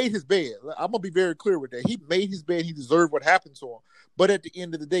day, he made his bed. I'm gonna be very clear with that. He made his bed. He deserved what happened to him. But at the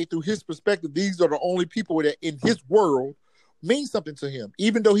end of the day, through his perspective, these are the only people that in his world mean something to him.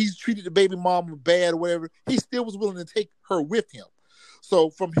 Even though he's treated the baby mama bad or whatever, he still was willing to take her with him.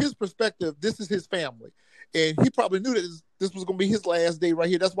 So from his perspective, this is his family. And he probably knew that this was going to be his last day right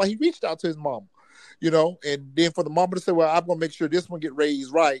here. That's why he reached out to his mama, and then for the mama to say, well, I'm going to make sure this one get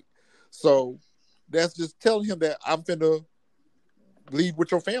raised right. So that's just telling him that I'm finna leave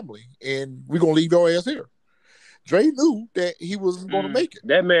with your family and we're going to leave your ass here. Dre knew that he wasn't going to make it.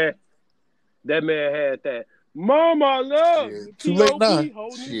 That man had that. Mama love. Too late now.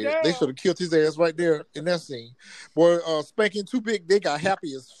 Shit, they should have killed his ass right there in that scene. Boy, Spanking Too Big, they got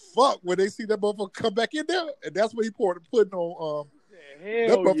happy as fuck when they see that motherfucker come back in there, and that's what he poured the pudding on.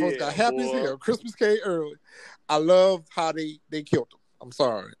 That motherfucker got happy as hell. Christmas came early. I love how they killed him. I'm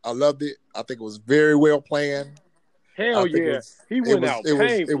sorry, I loved it. I think it was very well planned. Hell yeah, he went out.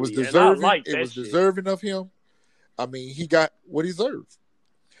 It was deserving. It was deserving of him. I mean, he got what he deserved.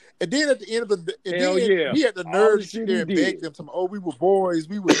 And then at the end of the he had the nerve to sit there and beg them, "Oh, we were boys,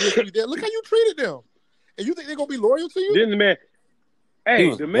 we were this, we that. Look how you treated them, and you think they're gonna be loyal to you?" Then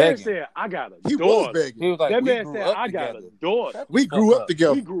the man said, "I got a daughter." He was begging. He was like, that man said, "I got a daughter." We grew up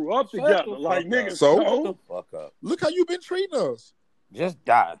together. We grew up together, like niggas. So fuck up. Look how you been treating us. Just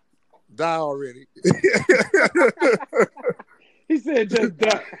die already. He said, "Just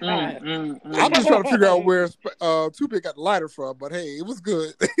die." I'm just trying to figure out where Too Big got the lighter from, but hey, it was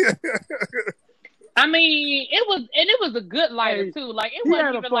good. I mean, it was a good lighter too. Like it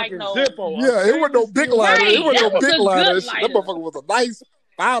wasn't even like no. Zippo. Yeah, it wasn't no big lighter. It wasn't no big lighter. That motherfucker was a nice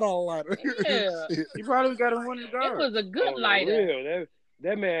 $5 lighter. Yeah, he probably got him one of the guards. It was a good lighter. Real.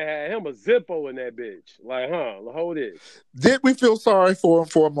 That man had him a Zippo in that bitch. Like, hold it. Did we feel sorry for him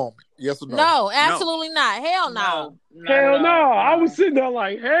for a moment? Yes or no? No, absolutely not. Hell no. Hell no. I was sitting there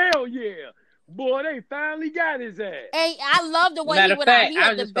like, hell yeah. Boy, they finally got his ass. Hey, I love the way he went out. He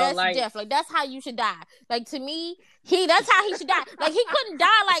had the best death. Like, that's how you should die. Like, to me, that's how he should die. Like, he couldn't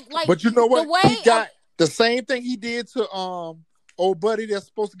die like. But you know what? He got the same thing he did to old buddy that's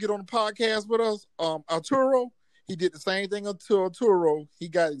supposed to get on the podcast with us, Arturo. He did the same thing to Arturo. He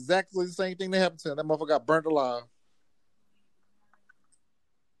got exactly the same thing that happened to him. That motherfucker got burnt alive.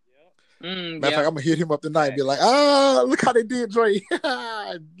 Matter of fact, I'm gonna hit him up tonight and be like, look how they did Dre.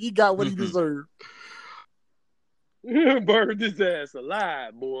 He got what he deserved. Burned his ass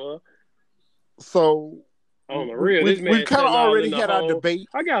alive, boy. So on the real, we kind of already had our debate.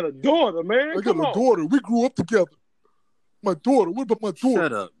 I got a daughter, man. I got a daughter. We grew up together. My daughter. What about my daughter?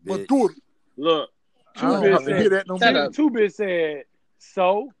 Shut up, bitch. My daughter. Look, Two Bit said,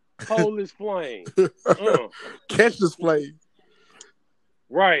 "So hold this flame, catch this flame."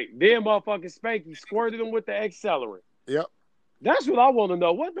 Right. Then motherfucking Spanky squirted him with the accelerant. Yep. That's what I want to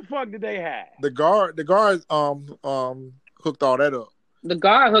know. What the fuck did they have? The guard hooked all that up. The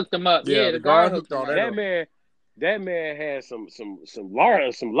guard hooked him up. Yeah, the guard hooked all that up. That man had some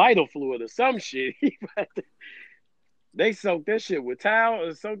lighter fluid or some shit. They soaked that shit with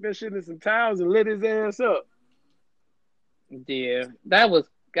towels, soaked that shit in some towels and lit his ass up. Yeah, that was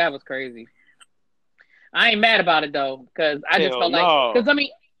crazy. I ain't mad about it though, because I just felt like, because I mean,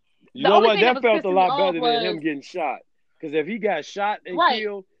 you know what? That felt a lot better than him getting shot. Because if he got shot and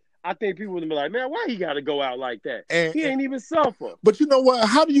killed, I think people would be like, man, why he got to go out like that? He ain't even suffer. But you know what?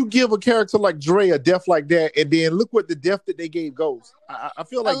 How do you give a character like Dre a death like that, and then look what the death that they gave Ghost? I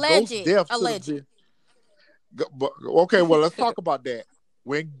feel like Ghost's death should have been. Okay, well, let's talk about that.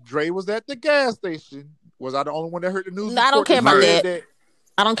 When Dre was at the gas station, was I the only one that heard the news? No, I don't care about that.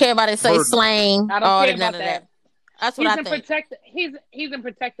 I don't care about it. Say slain. I don't care about that. That's what I think. He's in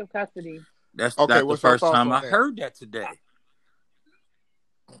protective custody. That's the first time I heard that today.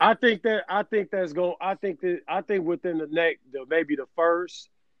 I think within maybe the first,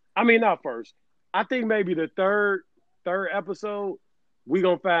 I mean not first. I think maybe the third episode, we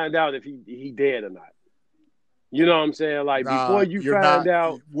gonna find out if he dead or not. You know what I'm saying? Like before you find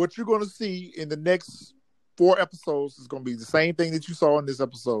out, what you're gonna see in the next 4 episodes is gonna be the same thing that you saw in this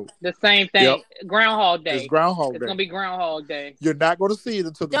episode. The same thing. Yep. Groundhog Day. It's Groundhog Day. It's gonna be Groundhog Day. You're not gonna see it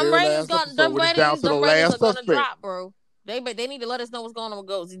until the very last episode. When it's down to the last suspect. Drop, bro. They need to let us know what's going on with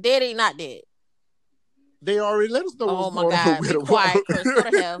Ghost. He's dead or he not dead? They already let us know what's going on with him. Be quiet, Chris.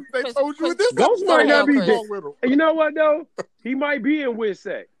 What the hell? They told you this Ghost might not be dead. You know what though? He might be in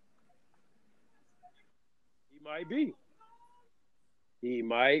WISEC. He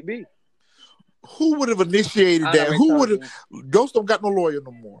might be. Who would have initiated that? Who would have? Ghost don't got no lawyer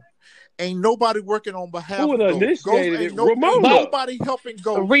no more. Ain't nobody working on behalf of Ghost. Who would have initiated it? Ramona. Nobody helping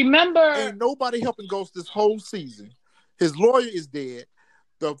Ghost. Ain't nobody helping Ghost this whole season. His lawyer is dead.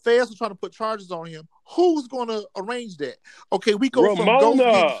 The feds are trying to put charges on him. Who's going to arrange that? Okay, we go from Ghost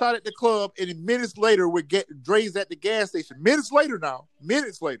getting shot at the club, and then minutes later, Dre's at the gas station. Minutes later.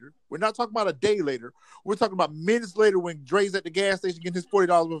 We're not talking about a day later. We're talking about minutes later when Dre's at the gas station getting his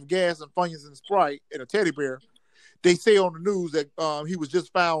 $40 worth of gas and Funyuns and Sprite and a teddy bear. They say on the news that he was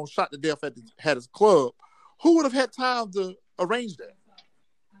just found shot to death at his club. Who would have had time to arrange that?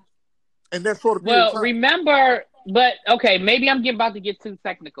 And that sort of remember, but okay, maybe I'm about to get too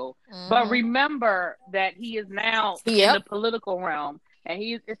technical. Mm-hmm. But remember that he is now in the political realm, and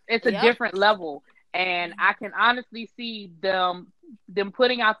it's a different level. And I can honestly see them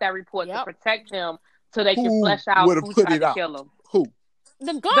putting out that report to protect him, so they can flesh out who tried to kill him. Who?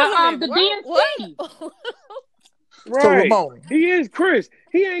 The government. The DNC. Right. So he is Chris.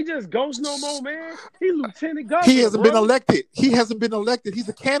 He ain't just Ghost no more, man. He lieutenant governor. He hasn't been elected. He's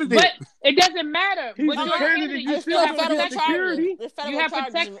a candidate. But it doesn't matter. He's a candidate. You still have federal security. You have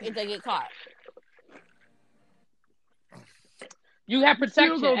protection if they get caught. You have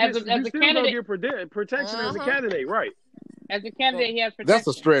protection as a candidate. Get protection as a candidate, right? As a candidate, he has protection. That's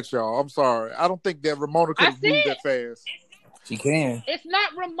a stretch, y'all. I'm sorry. I don't think that Ramona could have moved that fast. She can. It's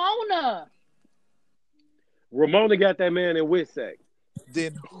not Ramona. Ramona got that man in WISEC.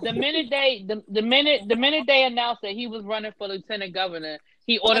 The minute they announced that he was running for lieutenant governor,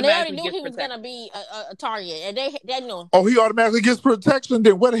 he automatically knew he was going to be a target, and they knew. Oh, he automatically gets protection.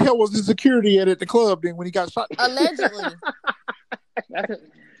 Then where the hell was his security at the club? Then when he got shot, allegedly.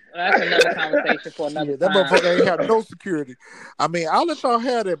 That's another conversation for another time. That motherfucker ain't have no security. I mean, I'll let y'all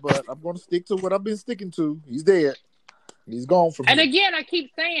have it, but I'm going to stick to what I've been sticking to. He's dead. He's gone from here. And again, I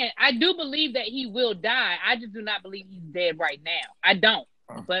keep saying, I do believe that he will die. I just do not believe he's dead right now. I don't.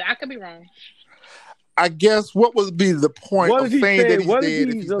 But I could be wrong. I guess what would be the point of saying that he's what dead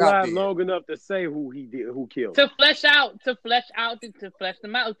if he's alive long enough to say who killed him? To flesh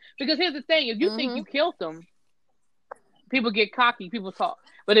them out. Because here's the thing, if you think you killed them, people get cocky, people talk.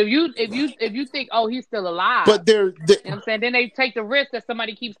 But if you think, oh, he's still alive, but you know what I'm saying, then they take the risk that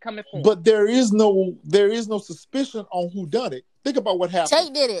somebody keeps coming for him. But there is no suspicion on who done it. Think about what happened.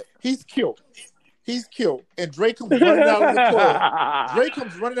 Tate did it. He's killed, and Dre comes running out of the club. Dre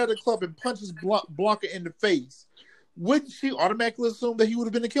comes running out of the club and punches Blanca in the face. Wouldn't she automatically assume that he would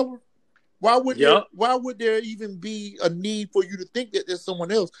have been the killer? Why would there even be a need for you to think that there's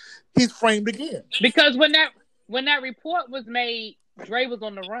someone else? He's framed again. Because when that report was made, Dre was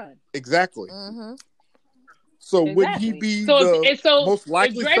on the run. Exactly. Mm-hmm. So wouldn't he be the most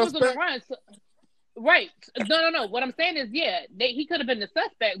likely Dre suspect? Was on the run, right. No. What I'm saying is, he could have been the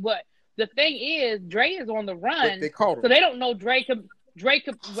suspect, but the thing is, Dre is on the run. They caught him. So they don't know Dre could wait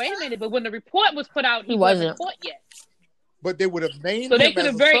a minute, but when the report was put out, he wasn't caught yet. But they would have named him. So they could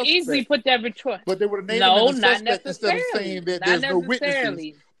have very easily put that report. But they would have named him as a suspect instead of saying that there's no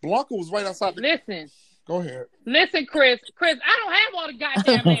witnesses. Blanca was right outside the... Listen. Go ahead. Listen, Chris, I don't have all the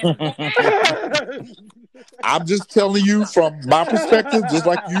goddamn answers. I'm just telling you from my perspective, just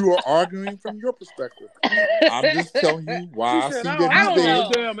like you are arguing from your perspective. I'm just telling you why I see that he's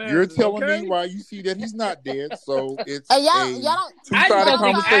dead. You're telling me why you see that he's not dead. So it's two-sided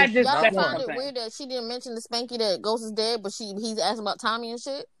conversation. Y'all don't find it weird that she didn't mention to Spanky that Ghost is dead, but he's asking about Tommy and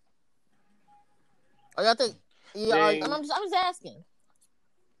shit? Or y'all think... I'm just asking.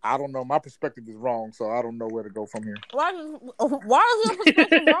 I don't know. My perspective is wrong, so I don't know where to go from here. Why is your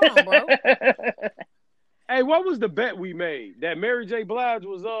perspective wrong, bro? Hey, what was the bet we made? That Mary J. Blige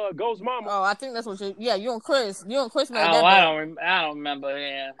was Ghost Mama? Oh, I think that's what you and Chris made that bet. I don't remember.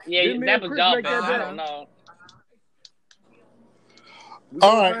 Yeah, that was y'all bet. I don't know.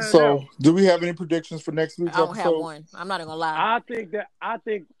 All right, so do we have any predictions for next week's episode? I don't have one. I'm not even gonna lie. I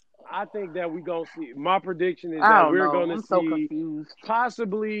I think that we're gonna see. My prediction is that we're gonna see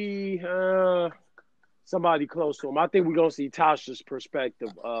possibly somebody close to him. I think we're gonna see Tasha's perspective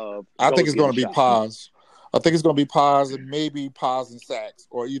of. I think it's gonna be Paz. I think it's gonna be Paz and maybe Paz and Saxe,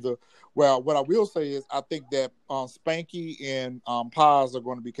 or either. Well, what I will say is I think that Spanky and Paz are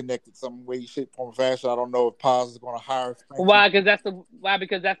going to be connected some way, shape, form, or fashion. I don't know if Paz is going to hire Spanky. Why? Because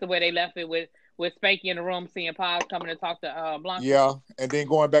that's the way they left it with Spanky in the room, seeing Paz coming to talk to Blanca. Yeah, and then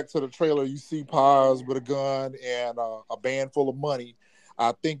going back to the trailer, you see Paz with a gun and a band full of money.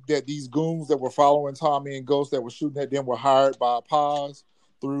 I think that these goons that were following Tommy and Ghost that were shooting at them were hired by Paz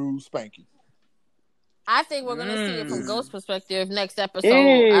through Spanky. I think we're gonna see it from Ghost's perspective next episode.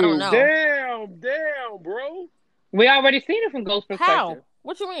 I don't know. Damn, bro. We already seen it from Ghost's perspective. How?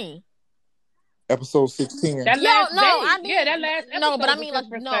 What you mean? Episode 16. That last episode. No, but I mean, like,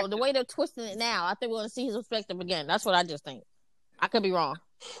 no, the way they're twisting it now, I think we're gonna see his perspective again. That's what I just think. I could be wrong.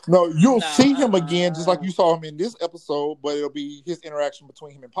 No, you'll see him again, just like you saw him in this episode, but it'll be his interaction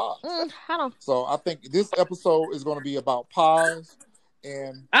between him and Paz. So I think this episode is going to be about Paz.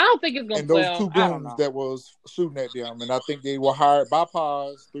 And I don't think it's going to be those two goons that was shooting at them, and I think they were hired by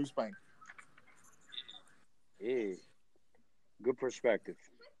Paz through Spanky. Yeah, good perspective.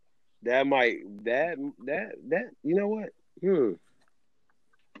 That might you know what?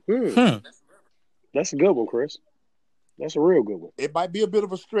 That's a good one, Chris. That's a real good one. It might be a bit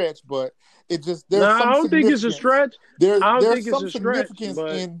of a stretch, but it just I don't think it's a stretch. There's some significance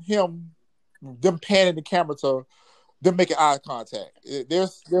in him, them panning the camera to them making eye contact.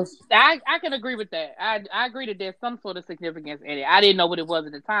 I can agree with that. I agree that there's some sort of significance in it. I didn't know what it was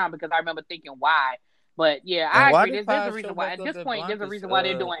at the time because I remember thinking why. But yeah, I agree. There's a reason why. At this point, there's a reason why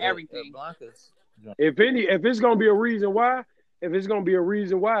they're doing everything. If it's gonna be a reason why, it's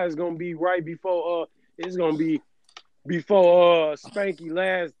gonna be right before before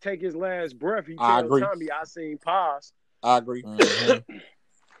Spanky take his last breath. He tells Tommy, "I seen Paz." I agree. Mm-hmm.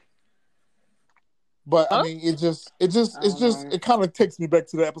 But I mean, it kind of takes me back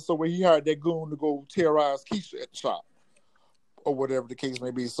to the episode where he hired that goon to go terrorize Keisha at the shop, or whatever the case may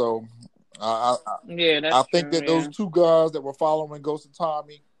be. So, I think that those two guys that were following Ghost and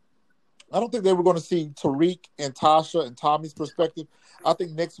Tommy, I don't think they were going to see Tariq and Tasha and Tommy's perspective. I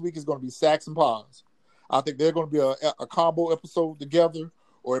think next week is going to be Saxe and Paz. I think they're going to be a combo episode together,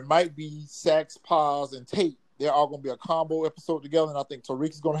 or it might be Saxe, Paz, and Tate. They're all going to be a combo episode together, and I think Tariq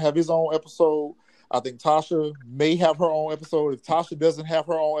is going to have his own episode. I think Tasha may have her own episode. If Tasha doesn't have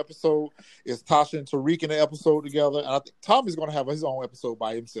her own episode, it's Tasha and Tariq in the episode together. And I think Tommy's going to have his own episode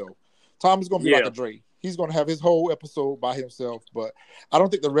by himself. Tommy's going to be like a Dre. He's going to have his whole episode by himself. But I don't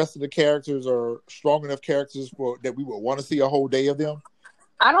think the rest of the characters are strong enough characters for that we would want to see a whole day of them.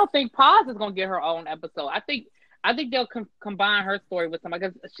 I don't think Paz is going to get her own episode. I think they'll combine her story with somebody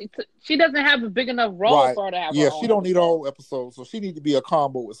because she doesn't have a big enough role for her to have. Yeah, she don't need a whole episode, so she need to be a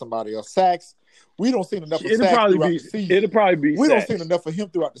combo with somebody else. Saxe, we don't see enough of Saxe throughout the season. It'll probably be. We don't see enough of him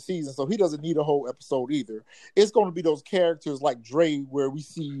throughout the season, so he doesn't need a whole episode either. It's going to be those characters like Dre, where we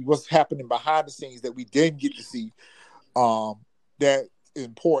see what's happening behind the scenes that we didn't get to see. That is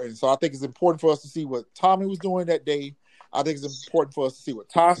important. So I think it's important for us to see what Tommy was doing that day. I think it's important for us to see what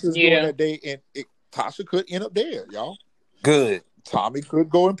Tasha is doing that day, and Tasha could end up there, y'all. Good. Tommy could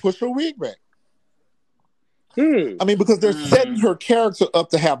go and push her wig back. I mean, because they're setting her character up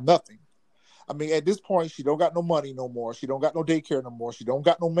to have nothing. I mean, at this point, she don't got no money no more. She don't got no daycare no more. She don't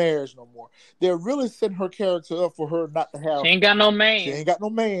got no marriage no more. They're really setting her character up for her not to have. She ain't got no man. She ain't got no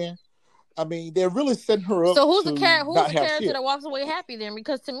man. I mean, they're really setting her up. So who's the character that walks away happy then?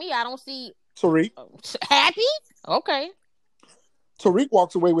 Because to me, I don't see Tariq. Happy? Okay. Tariq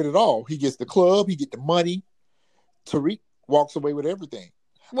walks away with it all. He gets the club. He get the money. Tariq walks away with everything.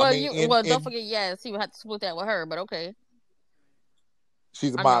 Well, don't forget, yes, he would have to split that with her, but okay.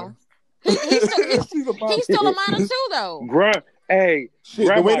 She's a minor. He's still a minor too, though. Hey,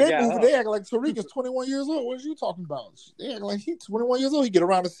 the way they move, they act like Tariq is 21 years old. What are you talking about? They act like he's 21 years old. He get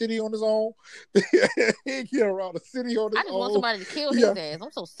around the city on his own. He get around the city on his own. I just want somebody to kill his ass.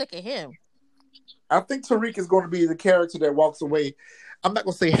 I'm so sick of him. I think Tariq is going to be the character that walks away. I'm not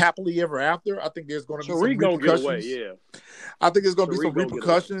going to say happily ever after. I think there's going to be some repercussions. Get away, I think there's going to be some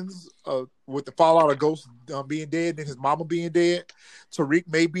repercussions with the fallout of Ghost being dead and his mama being dead. Tariq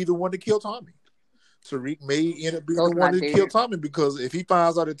may be the one to kill Tommy. Tariq may end up being the one to kill Tommy because if he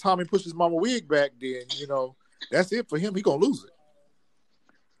finds out that Tommy pushes his mama wig back, then, that's it for him. He's going to lose it.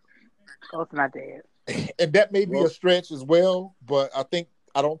 Ghost not dead. And that may be a stretch as well, but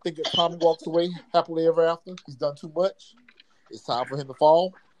I don't think that Tommy walks away happily ever after. He's done too much. It's time for him to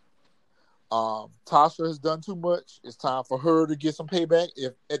fall. Tasha has done too much. It's time for her to get some payback.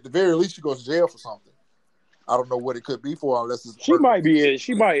 If at the very least she goes to jail for something. I don't know what it could be for unless it's she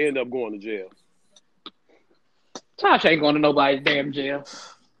might end up going to jail. Tasha ain't going to nobody's damn jail.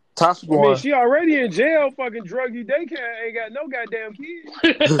 Tasha going. I mean, she already in jail. Fucking drug you daycare ain't got no goddamn kids.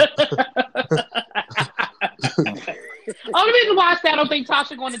 Only reason why I say I don't think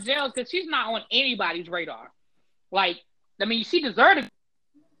Tasha going to jail is because she's not on anybody's radar. Like, I mean, she deserved it.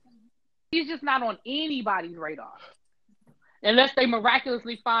 She's just not on anybody's radar. Unless they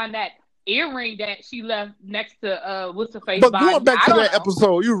miraculously find that earring that she left next to what's her face. But going back to that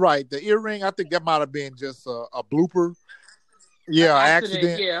episode, you're right. The earring, I think that might have been just a blooper. Yeah,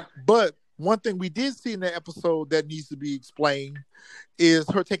 accident. Yeah. But one thing we did see in that episode that needs to be explained is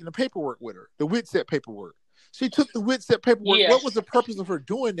her taking the paperwork with her, the Witset paperwork. She took the Witset paperwork. Yeah. What was the purpose of her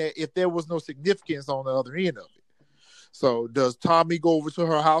doing that if there was no significance on the other end of it? So does Tommy go over to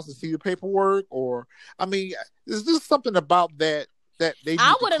her house and see the paperwork? Or, I mean, is there something about that they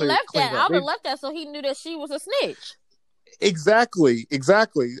I would have left that. I would have left that so he knew that she was a snitch. Exactly.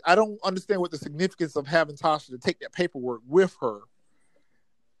 I don't understand what the significance of having Tasha to take that paperwork with her.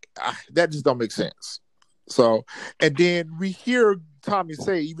 That just don't make sense. So, and then we hear Tommy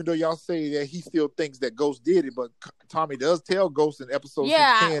say, even though y'all say that he still thinks that Ghost did it, but Tommy does tell Ghost in episode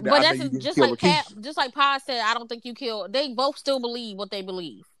 10 but that's just like Pa said, I don't think you killed. They both still believe what they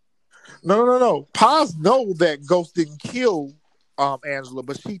believe. No. Pa's know that Ghost didn't kill Angela,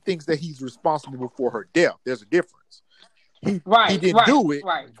 but she thinks that he's responsible for her death. There's a difference. He didn't do it,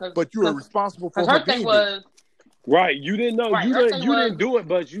 but you are responsible for her thing was right. You didn't know you didn't do it,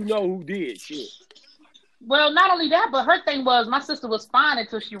 but you know who did. Shit. Well, not only that, but her thing was my sister was fine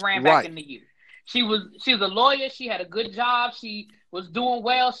until she ran back in the youth. She was a lawyer. She had a good job. She was doing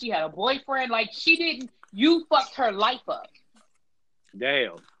well. She had a boyfriend. Like she didn't. You fucked her life up.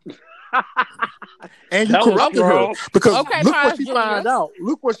 Damn. And you corrupted her because look what she found out.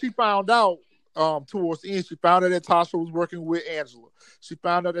 Look what she found out. Towards the end, she found out that Tasha was working with Angela. She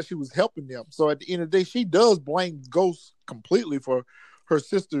found out that she was helping them. So at the end of the day, she does blame Ghost completely for her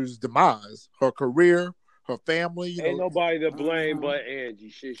sister's demise, her career, her family. Ain't nobody to blame but Angie.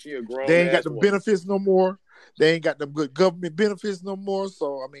 She a grown. They ain't got the benefits no more. They ain't got the good government benefits no more.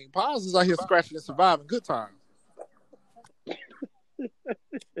 So I mean, Paz is out here scratching and surviving good times.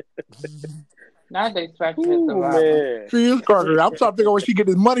 Now they scratching and surviving. She is scratching. I'm trying to figure out where she get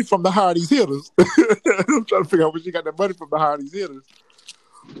this money from to hire these hitters. I'm trying to figure out where she got that money from to hire these hitters.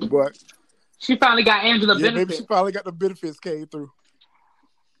 But she finally got Angela benefits. Maybe she finally got the benefits came through.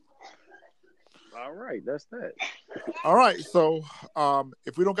 All right, that's that. All right, so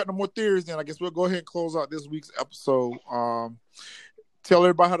if we don't got no more theories, then I guess we'll go ahead and close out this week's episode. Tell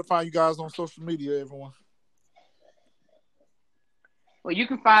everybody how to find you guys on social media, everyone. Well, you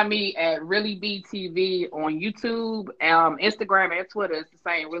can find me at Really Be TV on YouTube, Instagram, and Twitter. It's the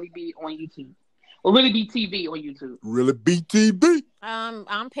same. Really Be on YouTube. Or Really Be TV on YouTube. Really Be TV.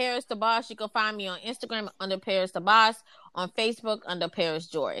 I'm Paris the Boss. You can find me on Instagram under Paris the Boss, on Facebook under Paris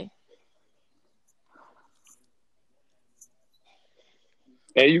Joy.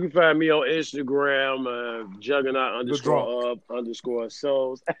 And you can find me on Instagram,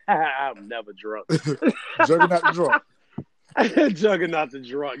 Juggernaut_up_souls. I'm never drunk. Juggernaut the drunk. Juggernaut the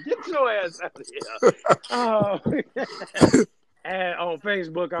drunk. Get your ass out of here. And on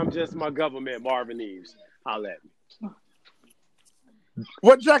Facebook, I'm just my government, Marvin Eves. Holla at me.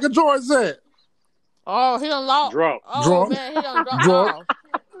 What Jack and George said? Oh, he done lost. Drunk. Oh, drunk. Man, he done drunk.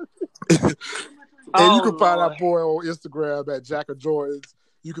 And you can find our boy on Instagram at Jack and George.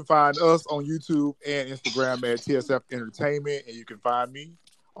 You can find us on YouTube and Instagram at TSF Entertainment. And you can find me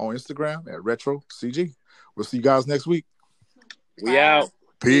on Instagram at Retro CG. We'll see you guys next week. We out.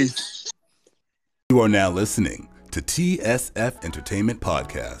 Peace. You are now listening to TSF Entertainment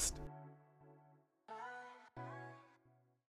Podcast.